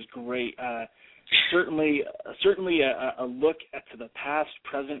guy was great. Certainly a look at the past,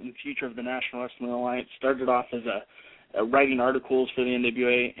 present, and future of the National Wrestling Alliance. Started off as writing articles for the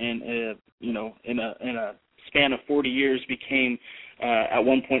NWA, and in a span of 40 years became at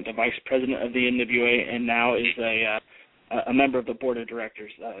one point the vice president of the NWA, and now is a member of the board of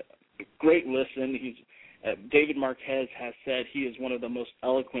directors. Great listen. David Marquez has said he is one of the most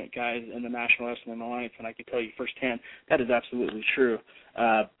eloquent guys in the National Wrestling Alliance, and I can tell you firsthand that is absolutely true.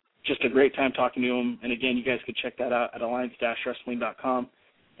 Just a great time talking to him, and again, you guys could check that out at alliance-wrestling.com.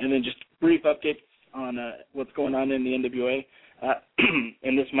 And then just brief updates on what's going on in the NWA,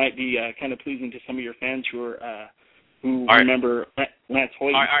 and this might be kind of pleasing to some of your fans who remember Lance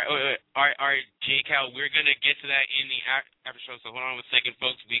Hoyt. All right, J. Cal, we're going to get to that in the after show, so hold on a second,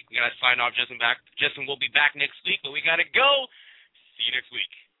 folks. We got to sign off Justin back. Justin will be back next week, but we got to go. See you next week.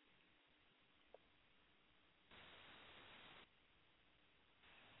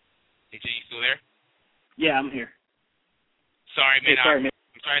 Hey, Jay, you still there? Yeah, I'm here. Sorry, man. Man.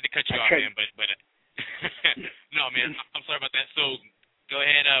 I'm sorry to cut you off, man, but no, man, I'm sorry about that. So go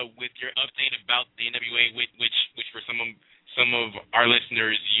ahead with your update about the NWA, which for some of our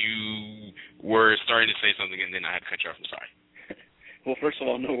listeners, you were starting to say something, and then I had to cut you off. I'm sorry. Well, first of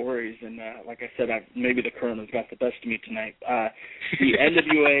all, no worries, and like I said, maybe the Corona's got the best of me tonight. The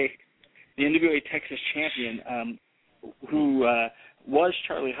NWA Texas champion, who was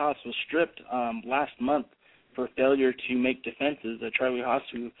Charlie Haas, was stripped last month for failure to make defenses. Charlie Haas,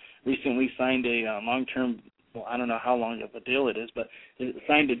 who recently signed a long-term, well, I don't know how long of a deal it is, but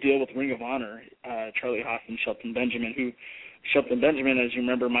signed a deal with Ring of Honor, Charlie Haas and Shelton Benjamin, Shelton Benjamin, as you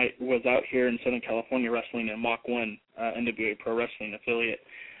remember, was out here in Southern California wrestling in Mach 1, NWA Pro Wrestling affiliate.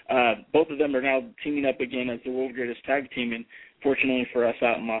 Both of them are now teaming up again as the World Greatest Tag Team, and fortunately for us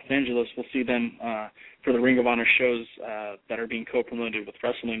out in Los Angeles, we'll see them for the Ring of Honor shows that are being co-promoted with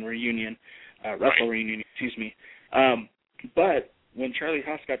Wrestle Reunion, excuse me. But when Charlie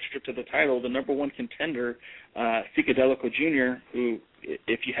Haas got stripped of the title, the number one contender, Psychedelico Jr., who,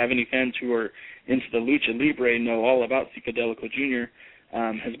 if you have any fans who are into the Lucha Libre, know all about Psychedelico Jr.,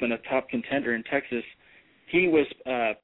 has been a top contender in Texas. He was